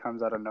NFC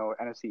comes out of nowhere,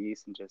 NFC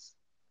East, and just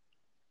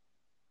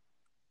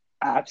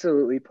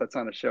absolutely puts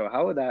on a show?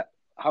 How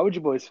would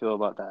you boys feel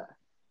about that?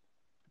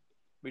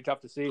 Be tough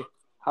to see.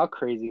 How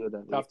crazy would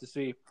that be? Tough to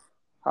see.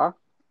 Huh?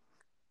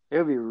 It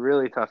would be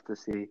really tough to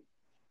see.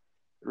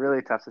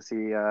 Really tough to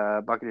see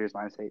Buccaneers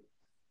 -8.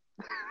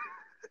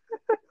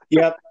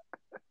 Yep.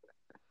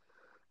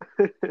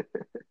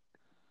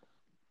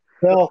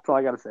 Well, that's all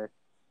I got to say.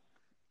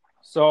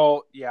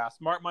 So, yeah,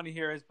 smart money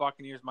here is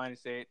Buccaneers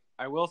 -8.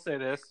 I will say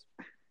this.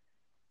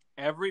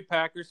 Every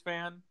Packers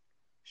fan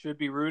should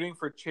be rooting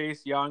for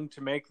Chase Young to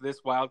make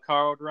this wild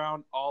card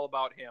round all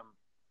about him.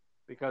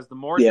 Because the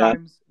more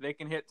times they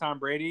can hit Tom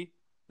Brady,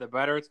 the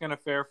better it's going to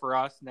fare for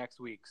us next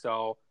week.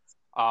 So,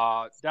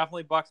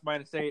 definitely Bucs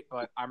 -8,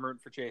 but I'm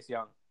rooting for Chase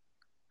Young.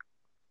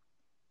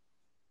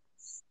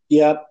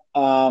 Yep.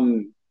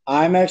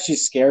 I'm actually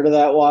scared of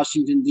that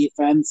Washington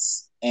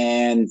defense,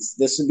 and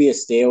this would be a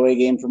stay-away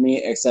game for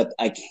me, except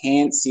I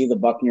can't see the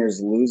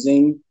Buccaneers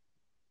losing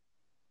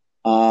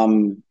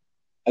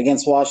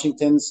against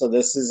Washington. So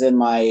this is in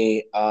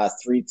my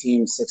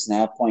 3-team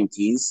 6.5-point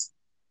tease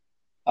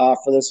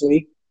for this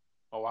week.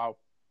 Oh, wow.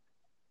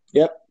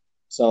 Yep.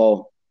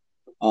 So,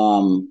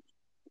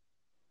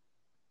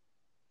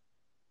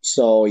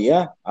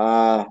 yeah,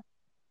 I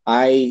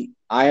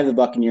have the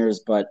Buccaneers,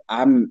 but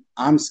I'm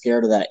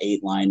scared of that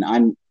 8 line.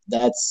 I'm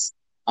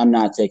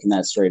not taking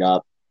that straight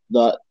up.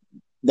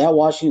 That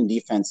Washington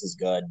defense is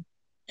good,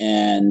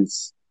 and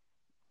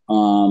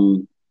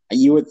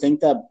you would think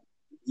that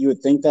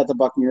the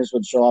Buccaneers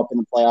would show up in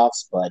the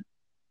playoffs, but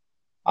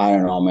I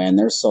don't know, man.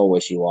 They're so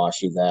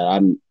wishy-washy that I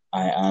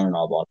don't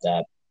know about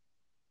that.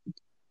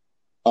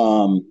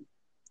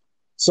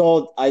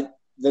 So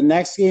the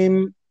next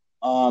game,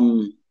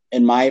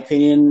 in my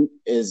opinion,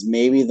 is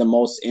maybe the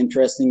most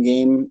interesting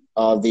game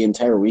of the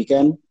entire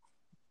weekend.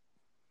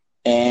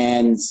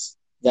 And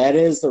that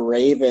is the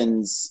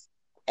Ravens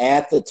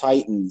at the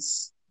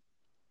Titans.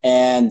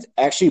 And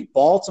actually,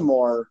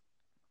 Baltimore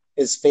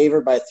is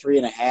favored by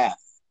 3.5.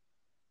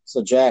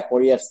 So, Jack, what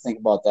do you have to think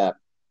about that?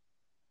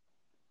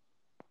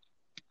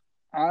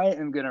 I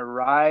am going to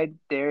ride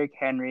Derrick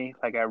Henry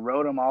like I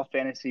rode him all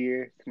fantasy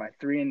year to my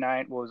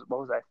 3-9. What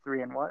was I,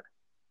 3 and what?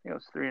 I think it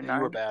was 3 and 9.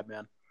 You were bad,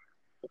 man.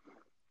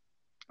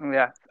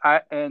 Yeah,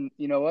 and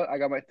you know what? I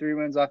got my 3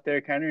 wins off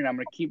Derrick Henry, and I'm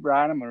going to keep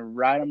riding. I'm going to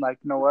ride him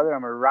like no other.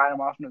 I'm going to ride him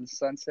off into the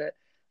sunset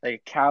like a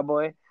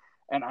cowboy,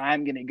 and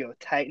I'm going to go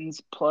Titans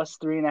plus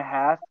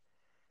 3.5.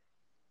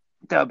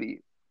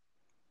 W.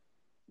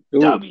 Ooh.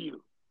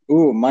 W.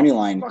 Ooh, money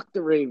line. Fuck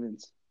the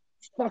Ravens.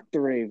 Fuck the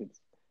Ravens.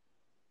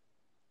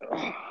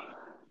 Ugh.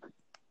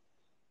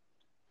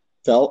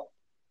 Phil?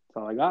 That's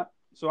all I got.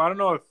 So I don't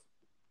know if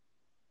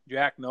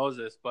Jack knows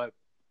this, but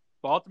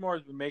Baltimore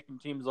has been making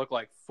teams look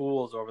like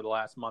fools over the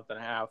last month and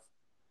a half.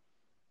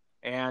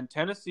 And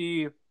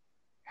Tennessee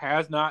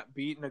has not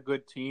beaten a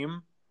good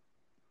team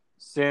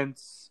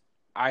since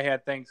I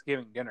had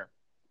Thanksgiving dinner.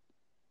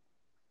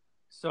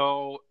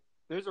 So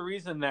there's a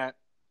reason that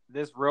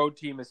this road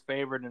team is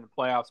favored in the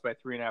playoffs by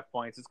 3.5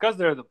 points. It's because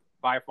they're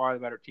by far the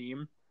better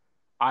team.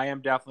 I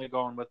am definitely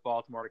going with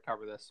Baltimore to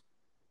cover this.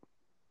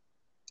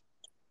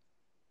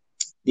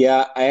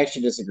 Yeah, I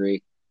actually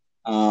disagree.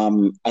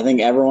 I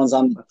think everyone's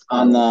on Let's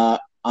go.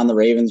 on the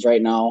Ravens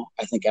right now.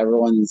 I think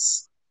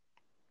everyone's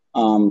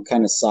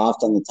kind of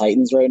soft on the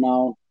Titans right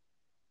now,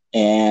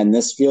 and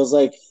this feels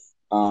like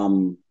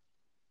one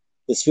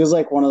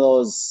of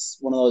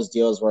those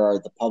deals where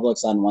the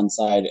public's on one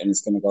side and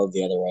it's going to go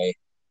the other way.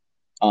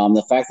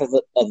 The fact that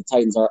the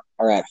Titans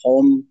are at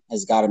home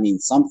has got to mean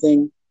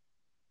something.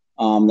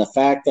 The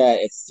fact that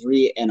it's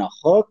 3 and a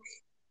hook,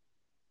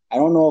 I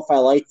don't know if I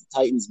like the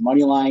Titans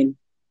money line,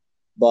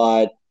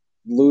 but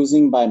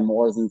losing by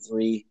more than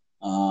 3,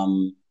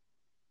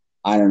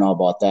 I don't know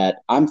about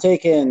that. I'm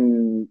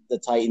taking the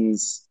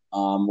Titans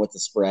with the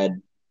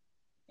spread,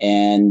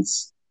 and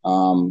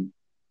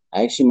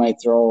I actually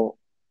might throw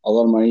a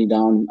little money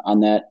down on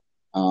that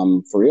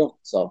for real.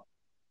 So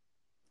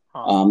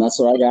that's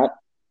what I got.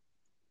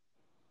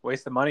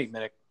 Waste the money,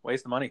 Minnick.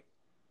 Waste the money.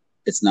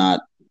 It's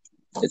not.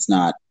 It's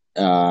not.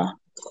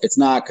 It's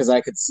not because I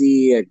could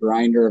see a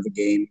grinder of a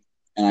game,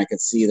 and I could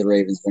see the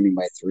Ravens winning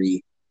by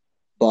 3.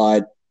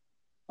 But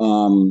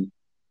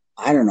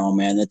I don't know,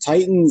 man. The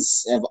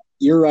Titans have.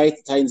 You're right.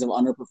 The Titans have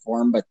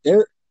underperformed, but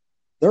their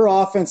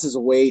offense is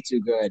way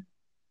too good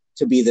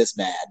to be this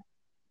bad.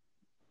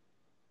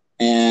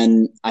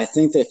 And I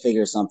think they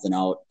figure something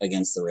out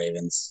against the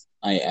Ravens.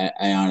 I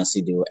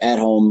honestly do. At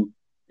home,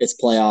 it's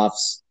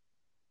playoffs.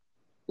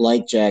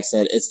 Like Jack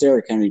said, it's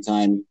Derrick Henry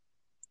time.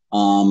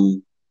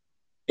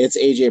 It's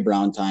AJ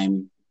Brown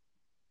time.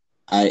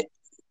 I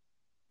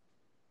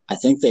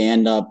think they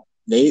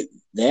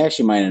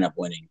actually might end up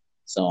winning.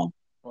 So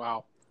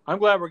wow, I'm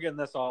glad we're getting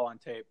this all on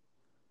tape.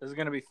 This is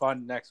going to be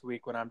fun next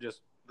week when I'm just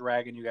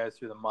dragging you guys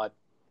through the mud.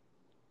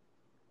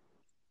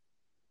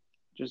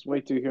 Just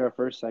wait till you hear our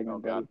first segment. Oh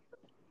God.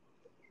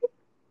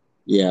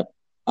 Yeah.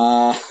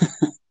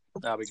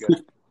 That'll be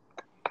good.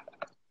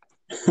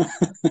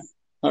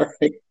 All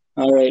right.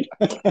 All right.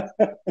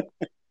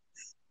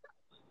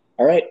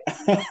 All right.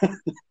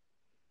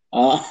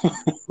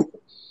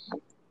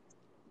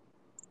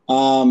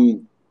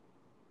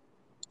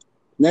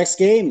 Next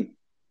game.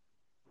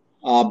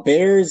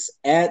 Bears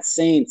at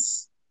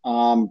Saints.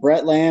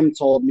 Brett Lamb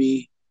told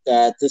me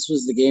that this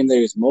was the game that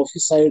he was most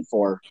excited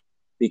for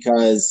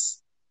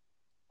because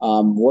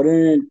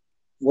wouldn't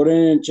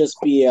it just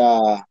be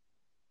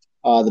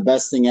the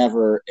best thing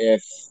ever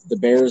if the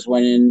Bears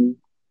went in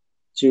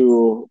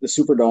to the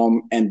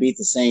Superdome and beat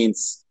the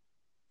Saints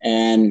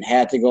and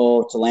had to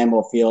go to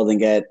Lambeau Field and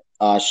get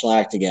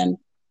shellacked again.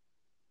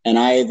 And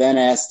I then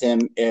asked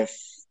him if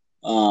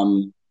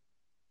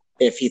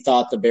he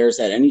thought the Bears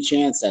had any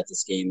chance at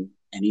this game,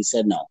 and he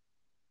said no.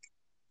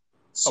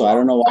 So I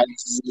don't know why.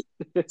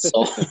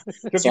 So Took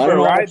you for a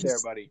ride there,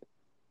 buddy.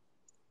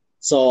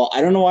 So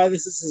I don't know why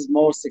this is his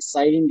most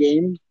exciting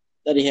game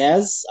that he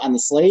has on the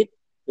slate.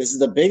 This is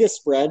the biggest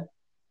spread.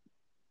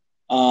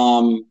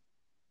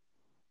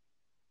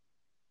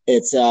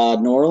 It's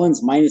New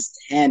Orleans minus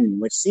 10,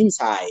 which seems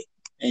high,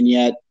 and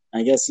yet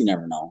I guess you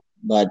never know.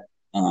 But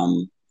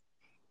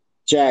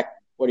Jack,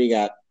 what do you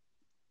got?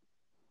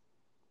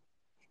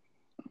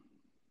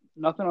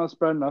 Nothing on the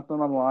spread, nothing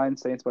on the line.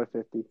 Saints by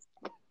 50.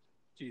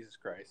 Jesus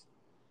Christ.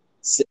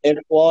 If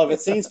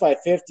it's Saints by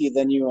 50,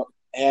 then you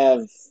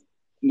have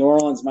New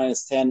Orleans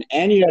minus 10,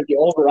 and you have the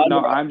over-under.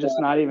 No, I'm just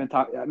not even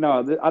talking. No,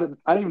 I don't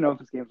even know if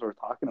this game's what we're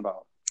talking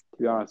about,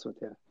 to be honest with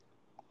you.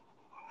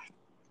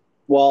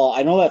 Well,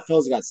 I know that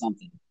Phil's got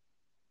something.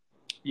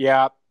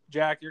 Yeah,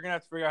 Jack, you're gonna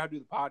have to figure out how to do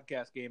the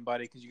podcast game,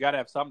 buddy, because you got to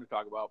have something to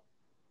talk about.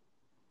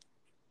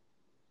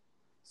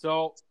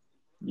 So,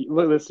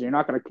 listen, you're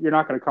not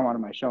gonna come onto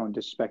my show and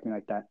disrespect me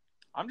like that.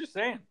 I'm just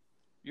saying,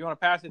 you want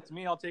to pass it to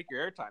me? I'll take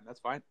your airtime. That's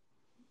fine.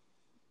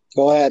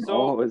 Go ahead.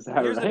 So, is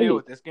that here's right? the deal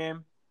with this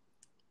game,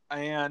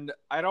 and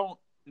I don't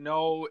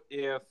know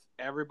if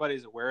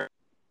everybody's aware,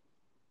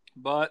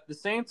 but the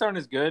Saints aren't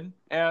as good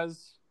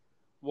as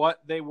what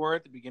they were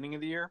at the beginning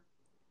of the year.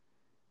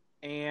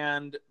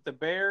 And the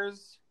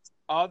Bears,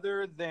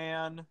 other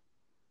than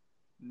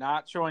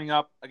not showing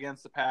up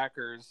against the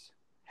Packers,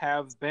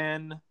 have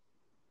been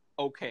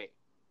okay.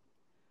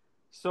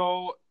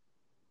 So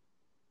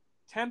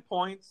 10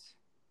 points,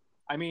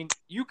 I mean,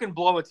 you can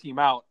blow a team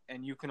out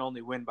and you can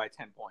only win by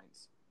 10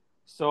 points.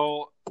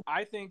 So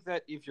I think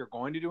that if you're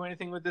going to do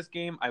anything with this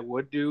game, I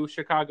would do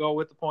Chicago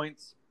with the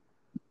points.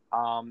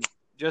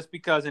 Just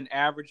because an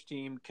average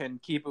team can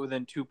keep it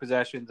within 2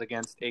 possessions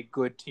against a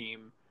good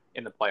team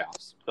in the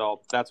playoffs.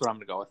 So that's what I'm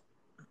going to go with.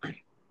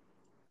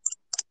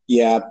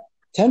 Yeah,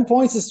 10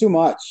 points is too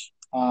much.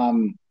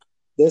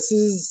 This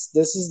is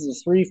the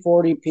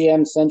 3:40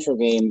 p.m. Central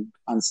game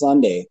on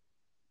Sunday,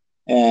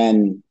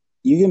 and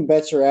you can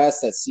bet your ass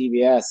that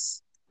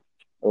CBS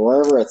or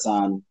wherever it's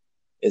on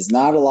is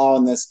not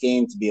allowing this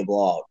game to be a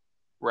blowout.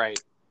 Right.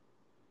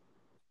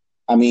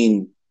 I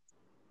mean,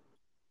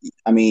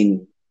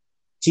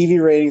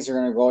 TV ratings are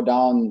going to go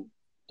down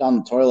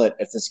the toilet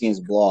if this game's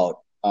a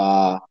blowout.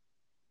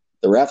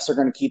 The refs are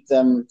going to keep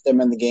them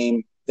in the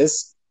game.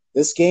 This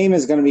game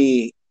is going to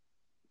be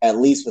at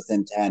least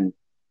within 10.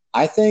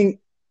 I think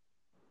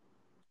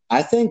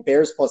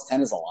Bears plus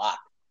 10 is a lot.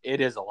 It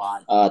is a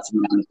lot. To be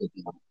honest with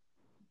you.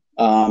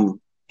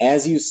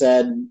 As you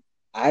said,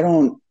 I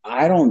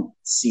don't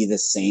see the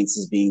Saints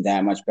as being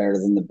that much better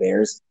than the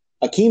Bears.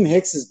 Akeem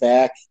Hicks is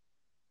back,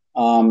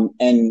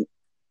 and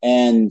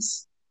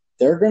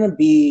they're gonna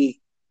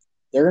be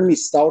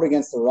stout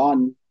against the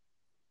run.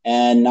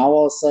 And now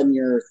all of a sudden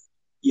you're,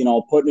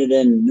 putting it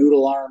in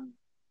noodle arm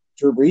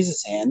Drew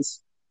Brees'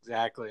 hands.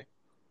 Exactly.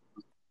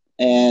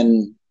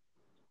 And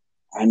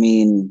I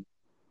mean,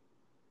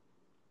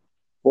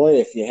 boy,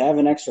 if you have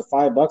an extra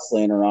 $5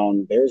 laying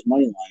around, Bears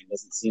money line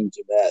doesn't seem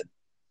too bad.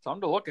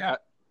 Something to look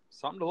at.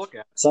 Something to look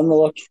at. Something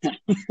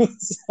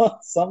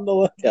to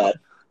look at.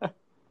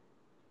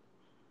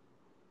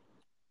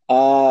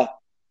 All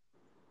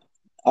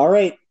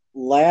right.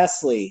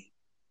 Lastly,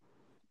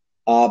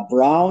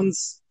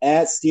 Browns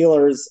at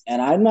Steelers,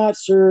 and I'm not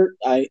sure.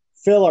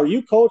 Phil, are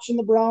you coaching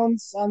the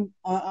Browns on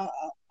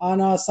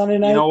Sunday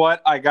night? You know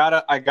what? I got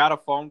a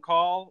phone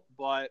call,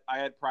 but I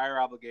had prior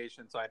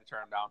obligations, so I had to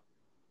turn them down.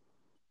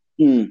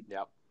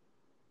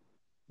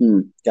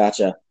 Yep.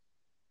 Gotcha.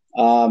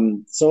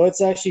 So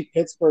it's actually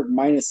Pittsburgh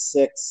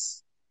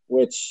 -6,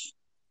 which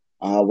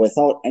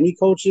without any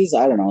coaches,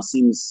 I don't know,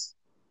 seems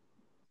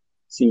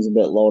a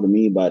bit low to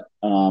me. But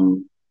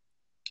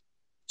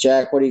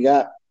Jack, what do you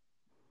got?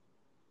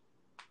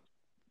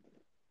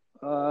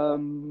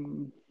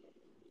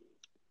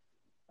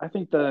 I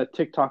think the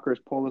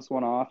TikTokers pull this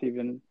one off,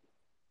 even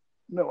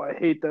though I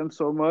hate them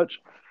so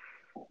much.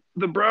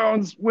 The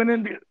Browns went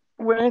into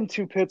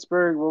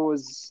Pittsburgh, what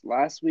was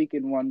last week,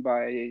 and won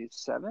by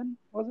 7,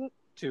 was it?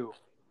 2.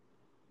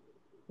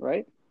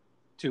 Right?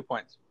 2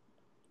 points.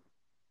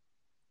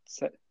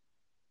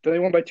 They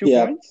won by 2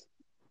 points?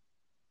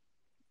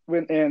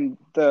 And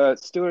the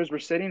Steelers were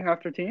sitting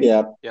half their team?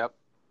 Yep.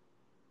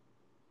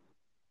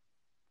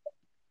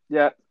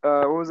 Yeah.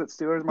 What was it?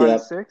 Steelers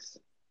 -6?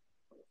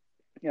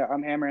 Yeah,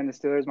 I'm hammering the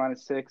Steelers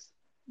 -6.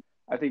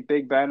 I think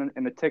Big Ben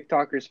and the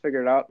TikTokers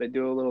figured out. They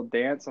do a little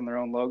dance on their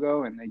own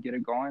logo, and they get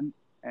it going.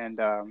 And,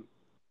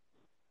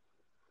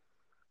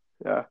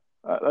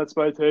 that's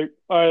my take.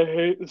 I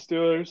hate the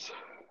Steelers.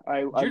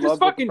 I love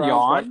fucking the Browns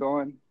yawn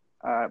going.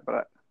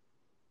 But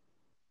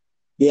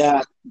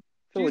yeah.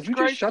 Phil, would you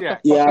Christ, just shut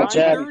Jack. the fuck Yeah, up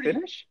Jack. and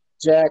finish?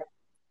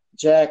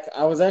 Jack,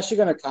 I was actually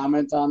going to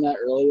comment on that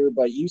earlier,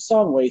 but you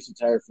sound way too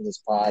tired for this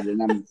pod,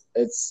 and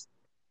it's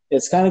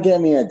kind of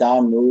getting me in a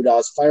down mood. I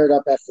was fired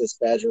up after this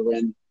Badger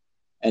win,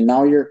 and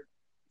now you're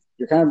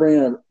kind of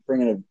bringing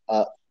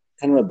a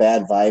kind of a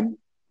bad vibe.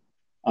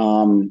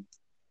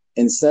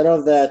 Instead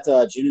of that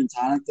gin and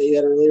tonic that you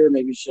had earlier,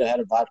 maybe you should have had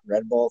a vodka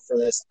Red Bull for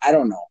this. I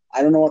don't know.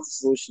 I don't know what the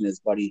solution is,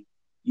 buddy.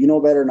 You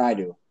know better than I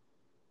do.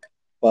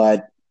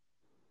 But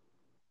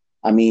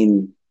I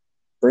mean,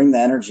 bring the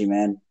energy,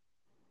 man.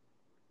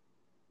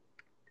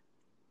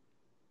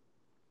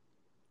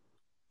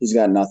 He's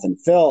got nothing.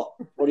 Phil,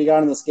 what do you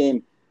got in this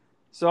game?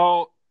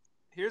 So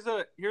here's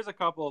a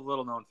couple of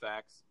little known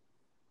facts.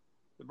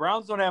 The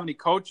Browns don't have any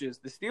coaches.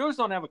 The Steelers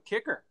don't have a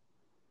kicker.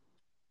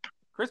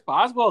 Chris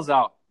Boswell's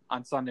out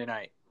on Sunday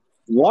night.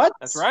 What?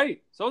 That's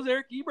right. So is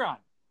Eric Ebron.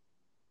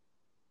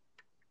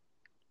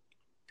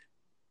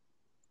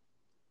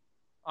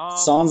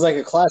 Sounds like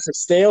a classic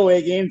stay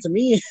away game to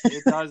me.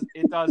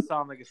 It does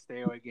sound like a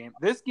stay away game.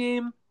 This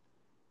game,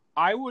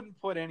 I wouldn't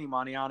put any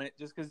money on it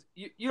just because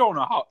you don't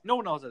know how. No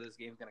one knows how this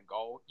game's going to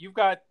go. You've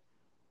got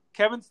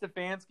Kevin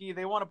Stefanski.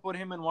 They want to put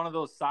him in one of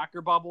those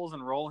soccer bubbles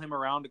and roll him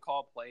around to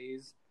call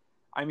plays.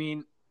 I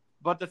mean,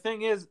 but the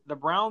thing is, the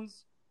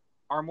Browns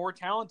are more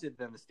talented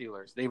than the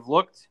Steelers. They've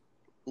looked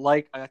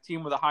like a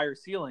team with a higher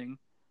ceiling.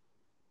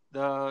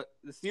 The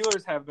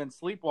Steelers have been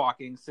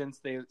sleepwalking since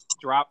they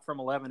dropped from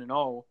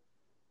 11-0.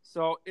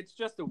 So it's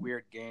just a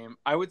weird game.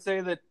 I would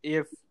say that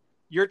if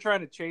you're trying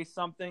to chase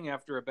something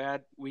after a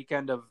bad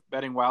weekend of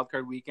betting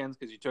wildcard weekends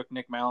because you took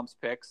Nick Malum's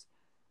picks,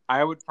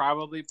 I would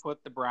probably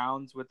put the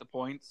Browns with the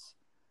points,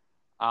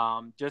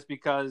 just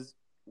because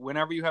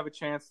whenever you have a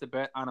chance to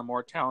bet on a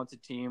more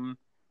talented team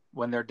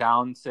when they're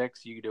down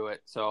 6, you do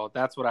it. So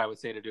that's what I would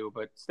say to do,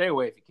 but stay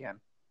away if you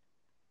can.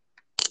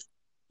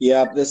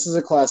 Yeah, this is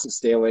a classic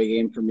stay away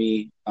game for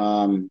me.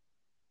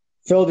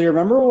 Phil, do you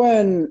remember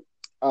when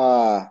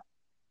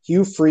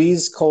Hugh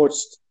Freeze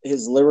coached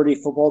his Liberty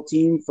football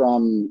team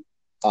from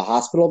a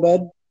hospital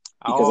bed?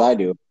 Because I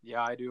do.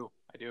 Yeah, I do.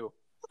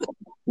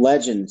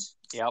 Legend.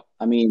 Yep.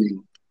 I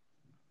mean,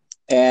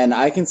 and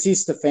I can see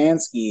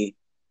Stefanski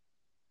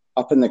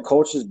up in the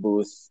coach's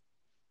booth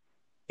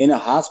in a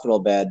hospital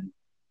bed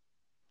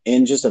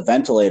in just a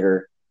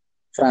ventilator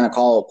trying to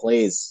call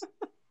plays.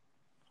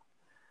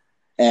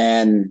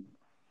 And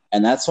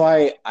that's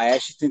why I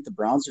actually think the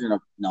Browns are going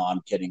to – no,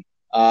 I'm kidding.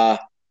 Oh,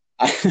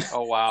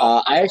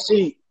 wow. I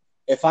actually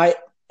 – if I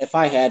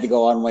had to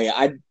go one way,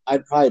 I'd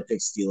probably pick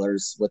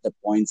Steelers with the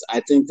points.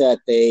 I think that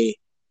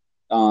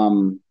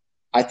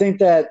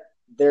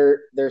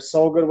they're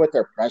so good with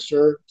their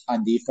pressure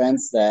on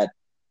defense that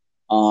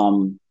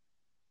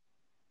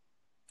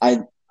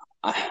I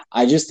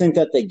just think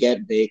that they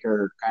get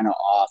Baker kind of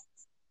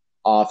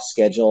off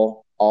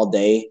schedule all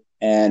day,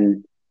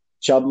 and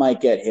Chubb might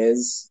get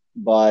his,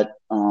 but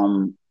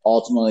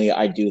ultimately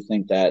I do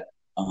think that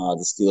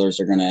the Steelers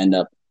are going to end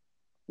up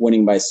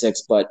winning by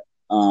 6. But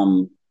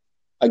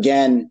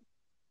again,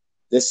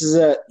 this is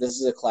a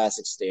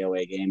classic stay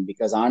away game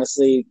because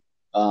honestly,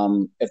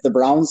 if the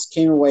Browns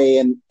came away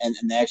and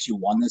they actually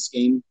won this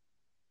game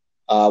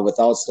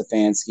without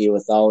Stefanski,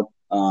 without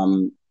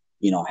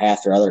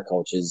half their other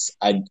coaches,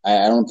 I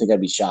don't think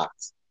I'd be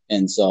shocked.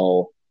 And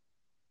so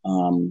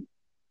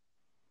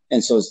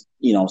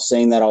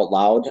saying that out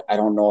loud, I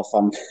don't know if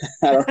I'm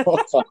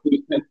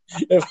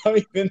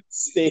even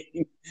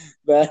stating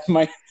that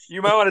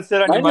you might want to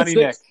sit on your money,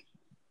 Nick.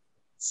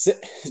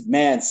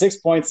 6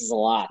 points is a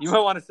lot. You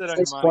might want to sit on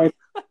your money. Points.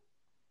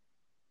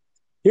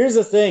 Here's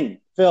the thing,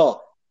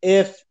 Phil.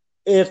 If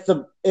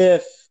the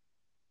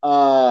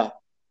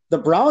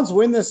Browns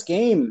win this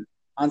game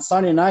on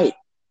Sunday night,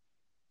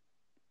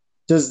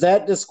 does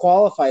that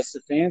disqualify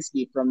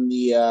Stefanski from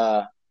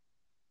the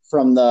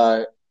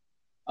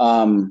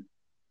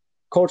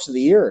Coach of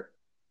the Year?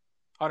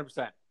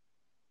 100%.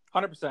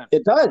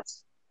 It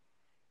does.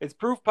 It's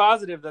proof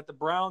positive that the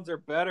Browns are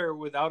better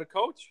without a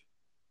coach.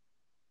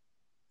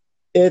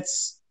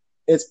 It's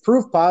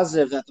proof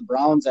positive that the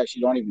Browns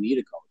actually don't even need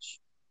a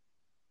coach.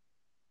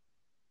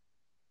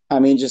 I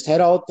mean, just head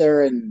out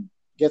there and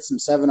get some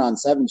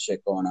 7-on-7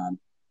 shit going on.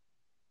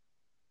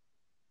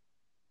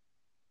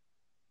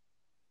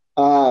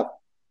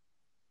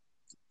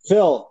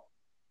 Phil,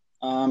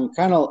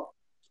 kind of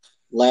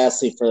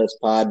lastly for this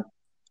pod,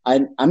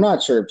 I'm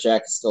not sure if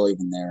Jack is still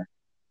even there.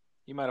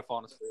 He might have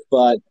fallen asleep.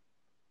 But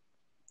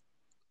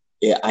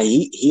yeah,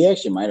 he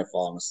actually might have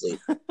fallen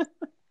asleep.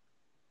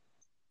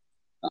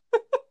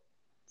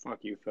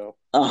 Fuck you, Phil.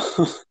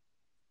 Love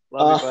you,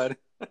 bud.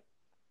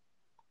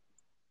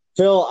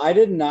 Phil, I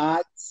did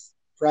not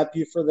prep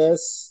you for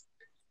this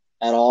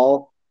at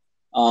all.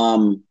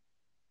 But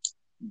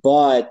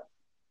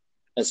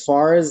as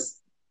far as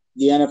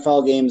the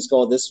NFL games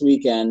go this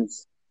weekend,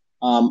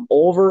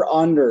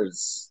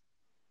 over-unders.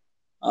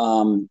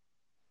 And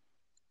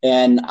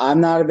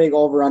I'm not a big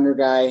over-under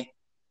guy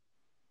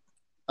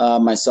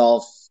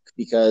myself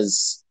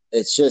because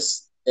it's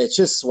just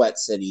sweat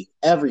city.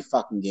 Every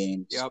fucking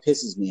game just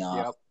pisses me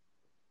off. Yep.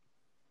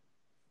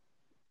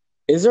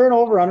 Is there an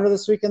over-under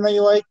this weekend that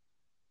you like?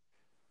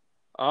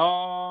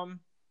 Well,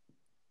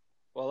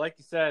 like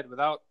you said,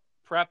 without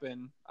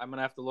prepping, I'm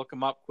gonna have to look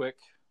them up quick.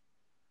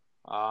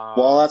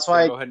 Well, that's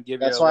why. Go ahead and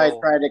give that's you why little,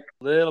 I tried to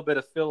little bit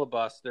of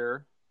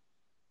filibuster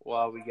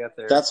while we get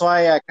there. That's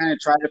why I kind of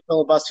tried to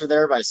filibuster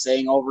there by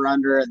saying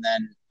over/under and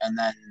then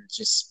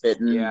just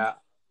spitting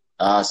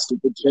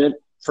stupid shit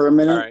for a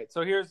minute. All right,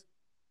 so here's,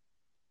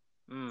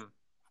 of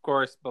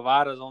course,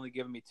 Bovada's only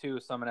giving me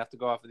 2, so I'm gonna have to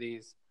go off of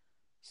these.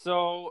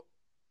 So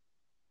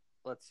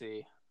let's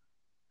see.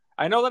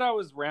 I know that I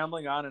was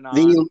rambling on and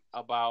on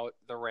about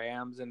the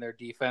Rams and their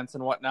defense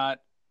and whatnot,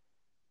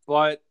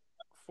 but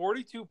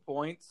 42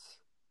 points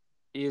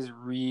is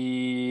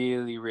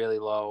really, really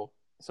low.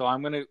 So I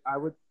would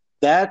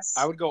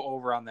go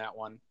over on that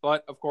one.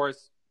 But of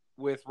course,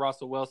 with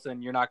Russell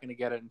Wilson, you're not going to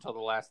get it until the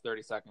last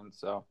 30 seconds.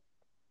 So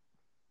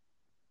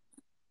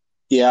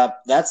yeah,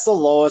 that's the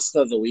lowest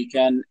of the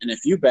weekend. And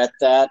if you bet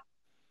that,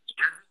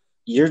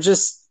 you're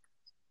just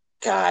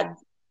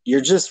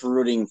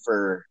rooting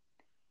for.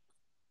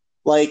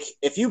 Like,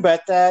 if you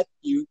bet that,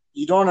 you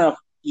don't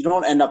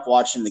end up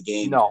watching the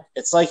game. No,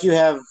 it's like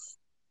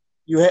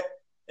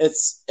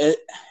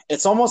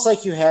it's almost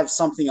like you have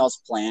something else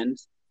planned,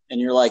 and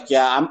you're like,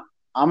 yeah,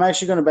 I'm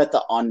actually going to bet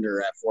the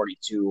under at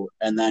 42,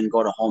 and then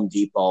go to Home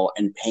Depot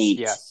and paint.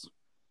 Yes,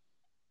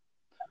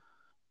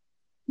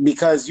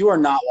 because you are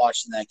not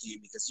watching that game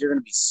because you're going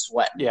to be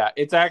sweating. Yeah,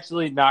 it's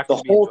actually not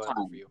going to be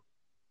enjoyable for you.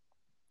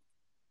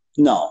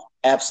 No,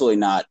 absolutely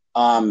not.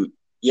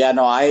 Yeah,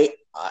 no, I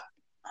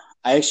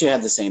actually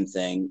had the same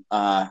thing.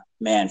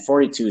 Man,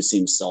 42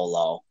 seems so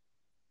low.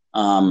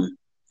 And,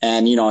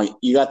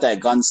 you got that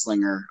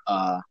gunslinger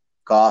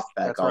Goff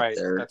back out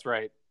there. That's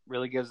right.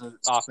 Really gives an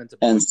offensive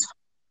boost.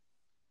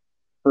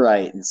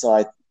 Right. And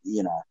so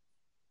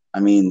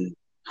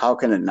how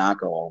can it not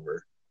go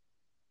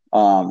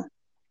over?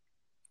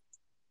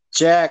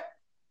 Jack,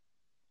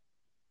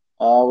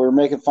 we were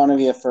making fun of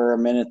you for a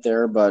minute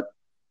there, but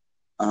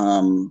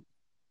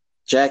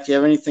Jack, do you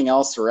have anything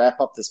else to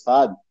wrap up this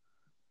pod?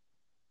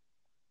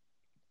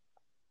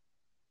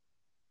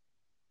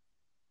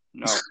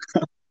 No.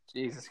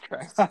 Jesus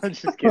Christ. I'm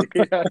just kidding.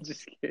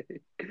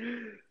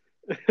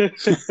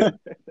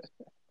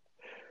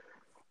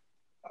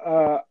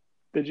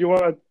 Did you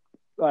want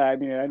to, I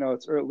know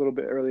it's a little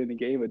bit early in the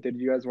game, but did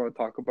you guys want to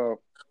talk about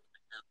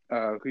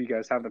who you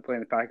guys have to play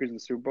in the Packers in the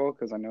Super Bowl?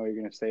 Because I know you're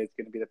going to say it's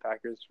going to be the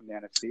Packers from the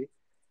NFC.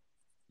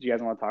 Do you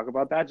guys want to talk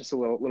about that? Just a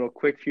little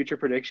quick future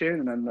prediction,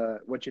 and then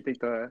what you think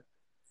the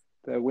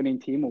winning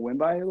team will win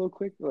by a little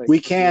quick? We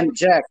can,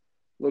 Jack.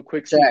 A little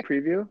quick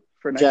preview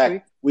for next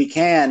week. We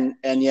can,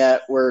 and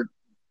yet we're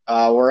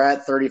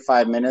at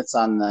 35 minutes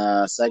on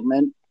the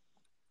segment.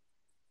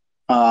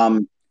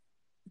 Don't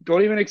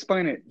even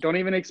explain it. You don't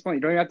even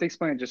have to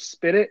explain it. Just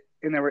spit it,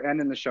 and then we're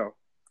ending the show.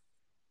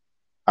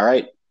 All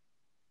right.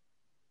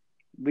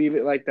 Leave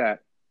it like that.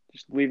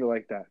 Just leave it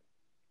like that.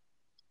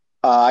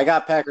 I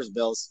got Packers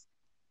Bills.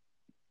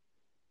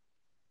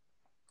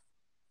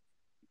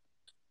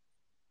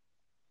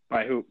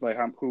 By who?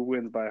 Who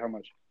wins by how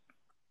much?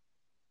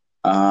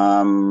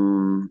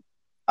 I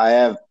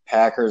have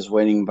Packers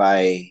winning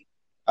by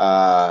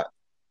 9.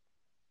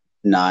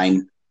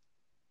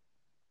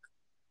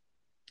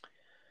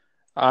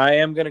 I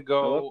am going to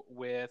go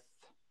with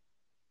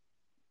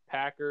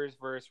Packers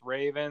versus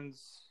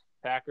Ravens.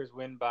 Packers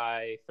win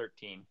by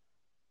 13.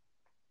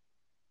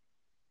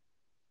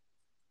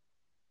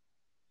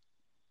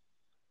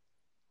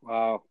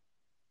 Wow.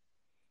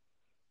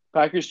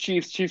 Packers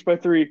Chiefs by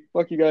 3.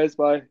 Fuck you guys.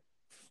 Bye.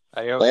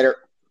 Adios. Later.